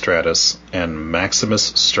Patricia Stratus and Maximus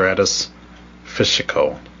Stratus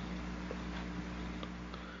Fishico.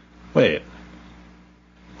 Wait,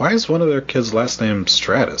 why is one of their kids' last name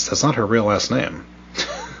Stratus? That's not her real last name.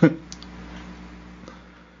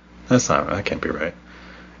 That can't be right.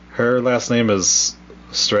 Her last name is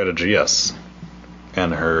Strategius,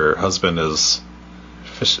 and her husband is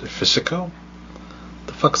Fishico?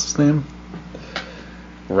 The fuck's his name?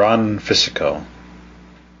 Ron Fishico.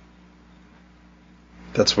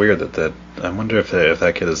 That's weird that I wonder if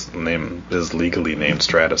that kid is legally named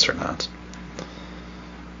Stratus or not.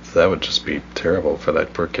 So that would just be terrible for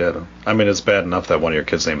that poor kid. I mean, it's bad enough that one of your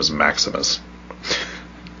kids' name is Maximus.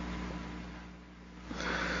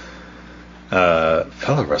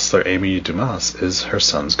 Fellow wrestler Amy Dumas is her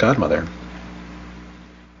son's godmother.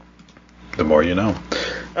 The more you know.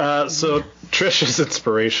 So Trish's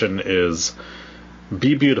inspiration is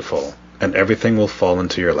be beautiful and everything will fall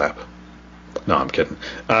into your lap. No, I'm kidding.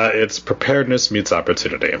 It's preparedness meets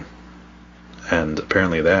opportunity. And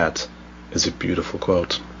apparently that is a beautiful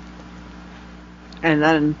quote. And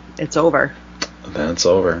then it's over. That's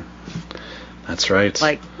right.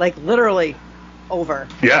 Like literally over.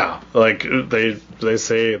 Yeah, like they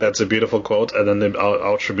say that's a beautiful quote, and then the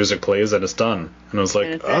outro music plays and it's done. And I was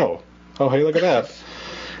like, oh, hey, look at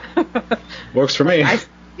that. Works for me.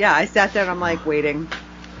 I sat there and I'm like waiting,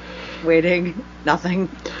 nothing.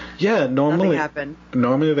 Yeah, normally nothing happened.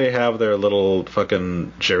 Normally they have their little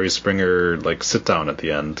fucking Jerry Springer like sit down at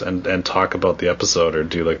the end and talk about the episode or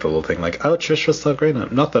do like the little thing like, oh, Trish was so great.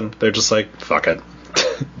 Nothing. They're just like, fuck it.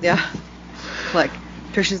 Yeah. Like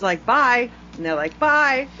Trish is like, bye, and they're like,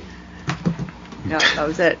 bye. Yeah, that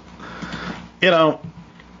was it. It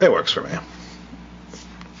works for me.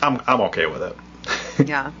 I'm okay with it.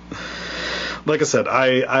 Yeah. Like I said,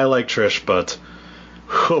 I like Trish, but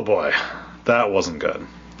oh boy, that wasn't good.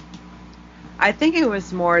 I think it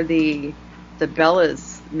was more the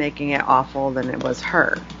Bellas making it awful than it was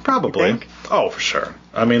her. Probably. Oh, for sure.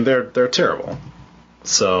 I mean, they're terrible.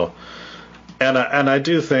 So, and I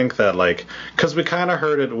do think that like, because we kind of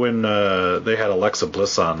heard it when they had Alexa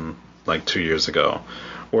Bliss on like 2 years ago,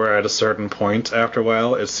 where at a certain point after a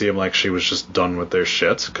while it seemed like she was just done with their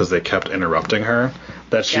shit because they kept interrupting her,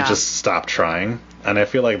 that she just stopped trying. And I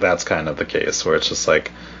feel like that's kind of the case where it's just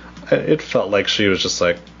like, it felt like she was just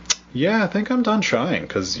like, yeah, I think I'm done trying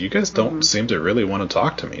because you guys don't seem to really want to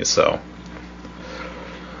talk to me, so.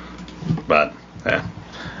 But, yeah.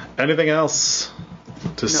 Anything else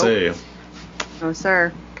to say? No,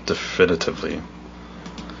 sir. Definitively.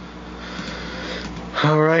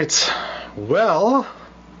 All right. Well,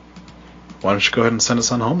 why don't you go ahead and send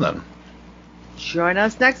us on home then? Join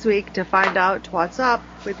us next week to find out what's up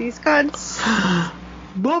with these cunts.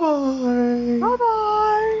 Bye-bye.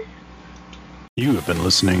 Bye-bye. You have been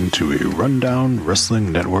listening to a Rundown Wrestling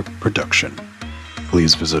Network production.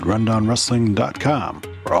 Please visit rundownwrestling.com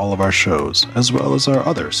for all of our shows, as well as our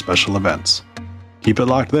other special events. Keep it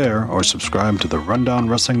locked there, or subscribe to the Rundown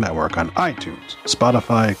Wrestling Network on iTunes,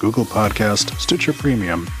 Spotify, Google Podcast, Stitcher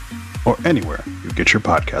Premium, or anywhere you get your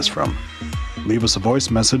podcast from. Leave us a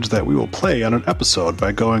voice message that we will play on an episode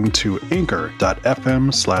by going to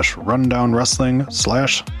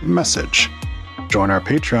anchor.fm/rundownwrestling/message. Join our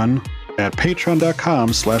Patreon at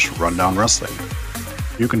patreon.com/rundownwrestling.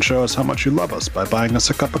 You can show us how much you love us by buying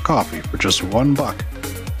us a cup of coffee for just $1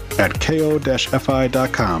 at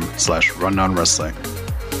ko-fi.com/rundownwrestling.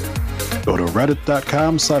 Go to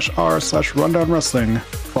reddit.com/r/rundownwrestling.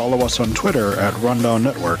 Follow us on Twitter at Rundown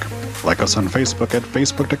Network. Like us on Facebook at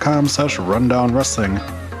facebook.com/rundownwrestling.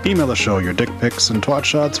 Email the show your dick pics and twat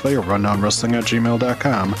shots via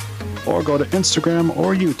rundownwrestling@gmail.com. Or go to Instagram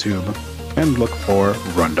or YouTube and look for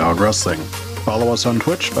Rundown Wrestling. Follow us on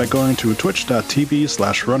Twitch by going to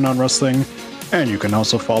twitch.tv/rundownwrestling. And you can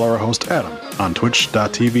also follow our host Adam on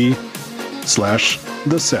twitch.tv/The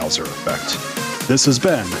Salzer Effect. This has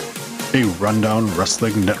been a Rundown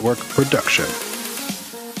Wrestling Network production.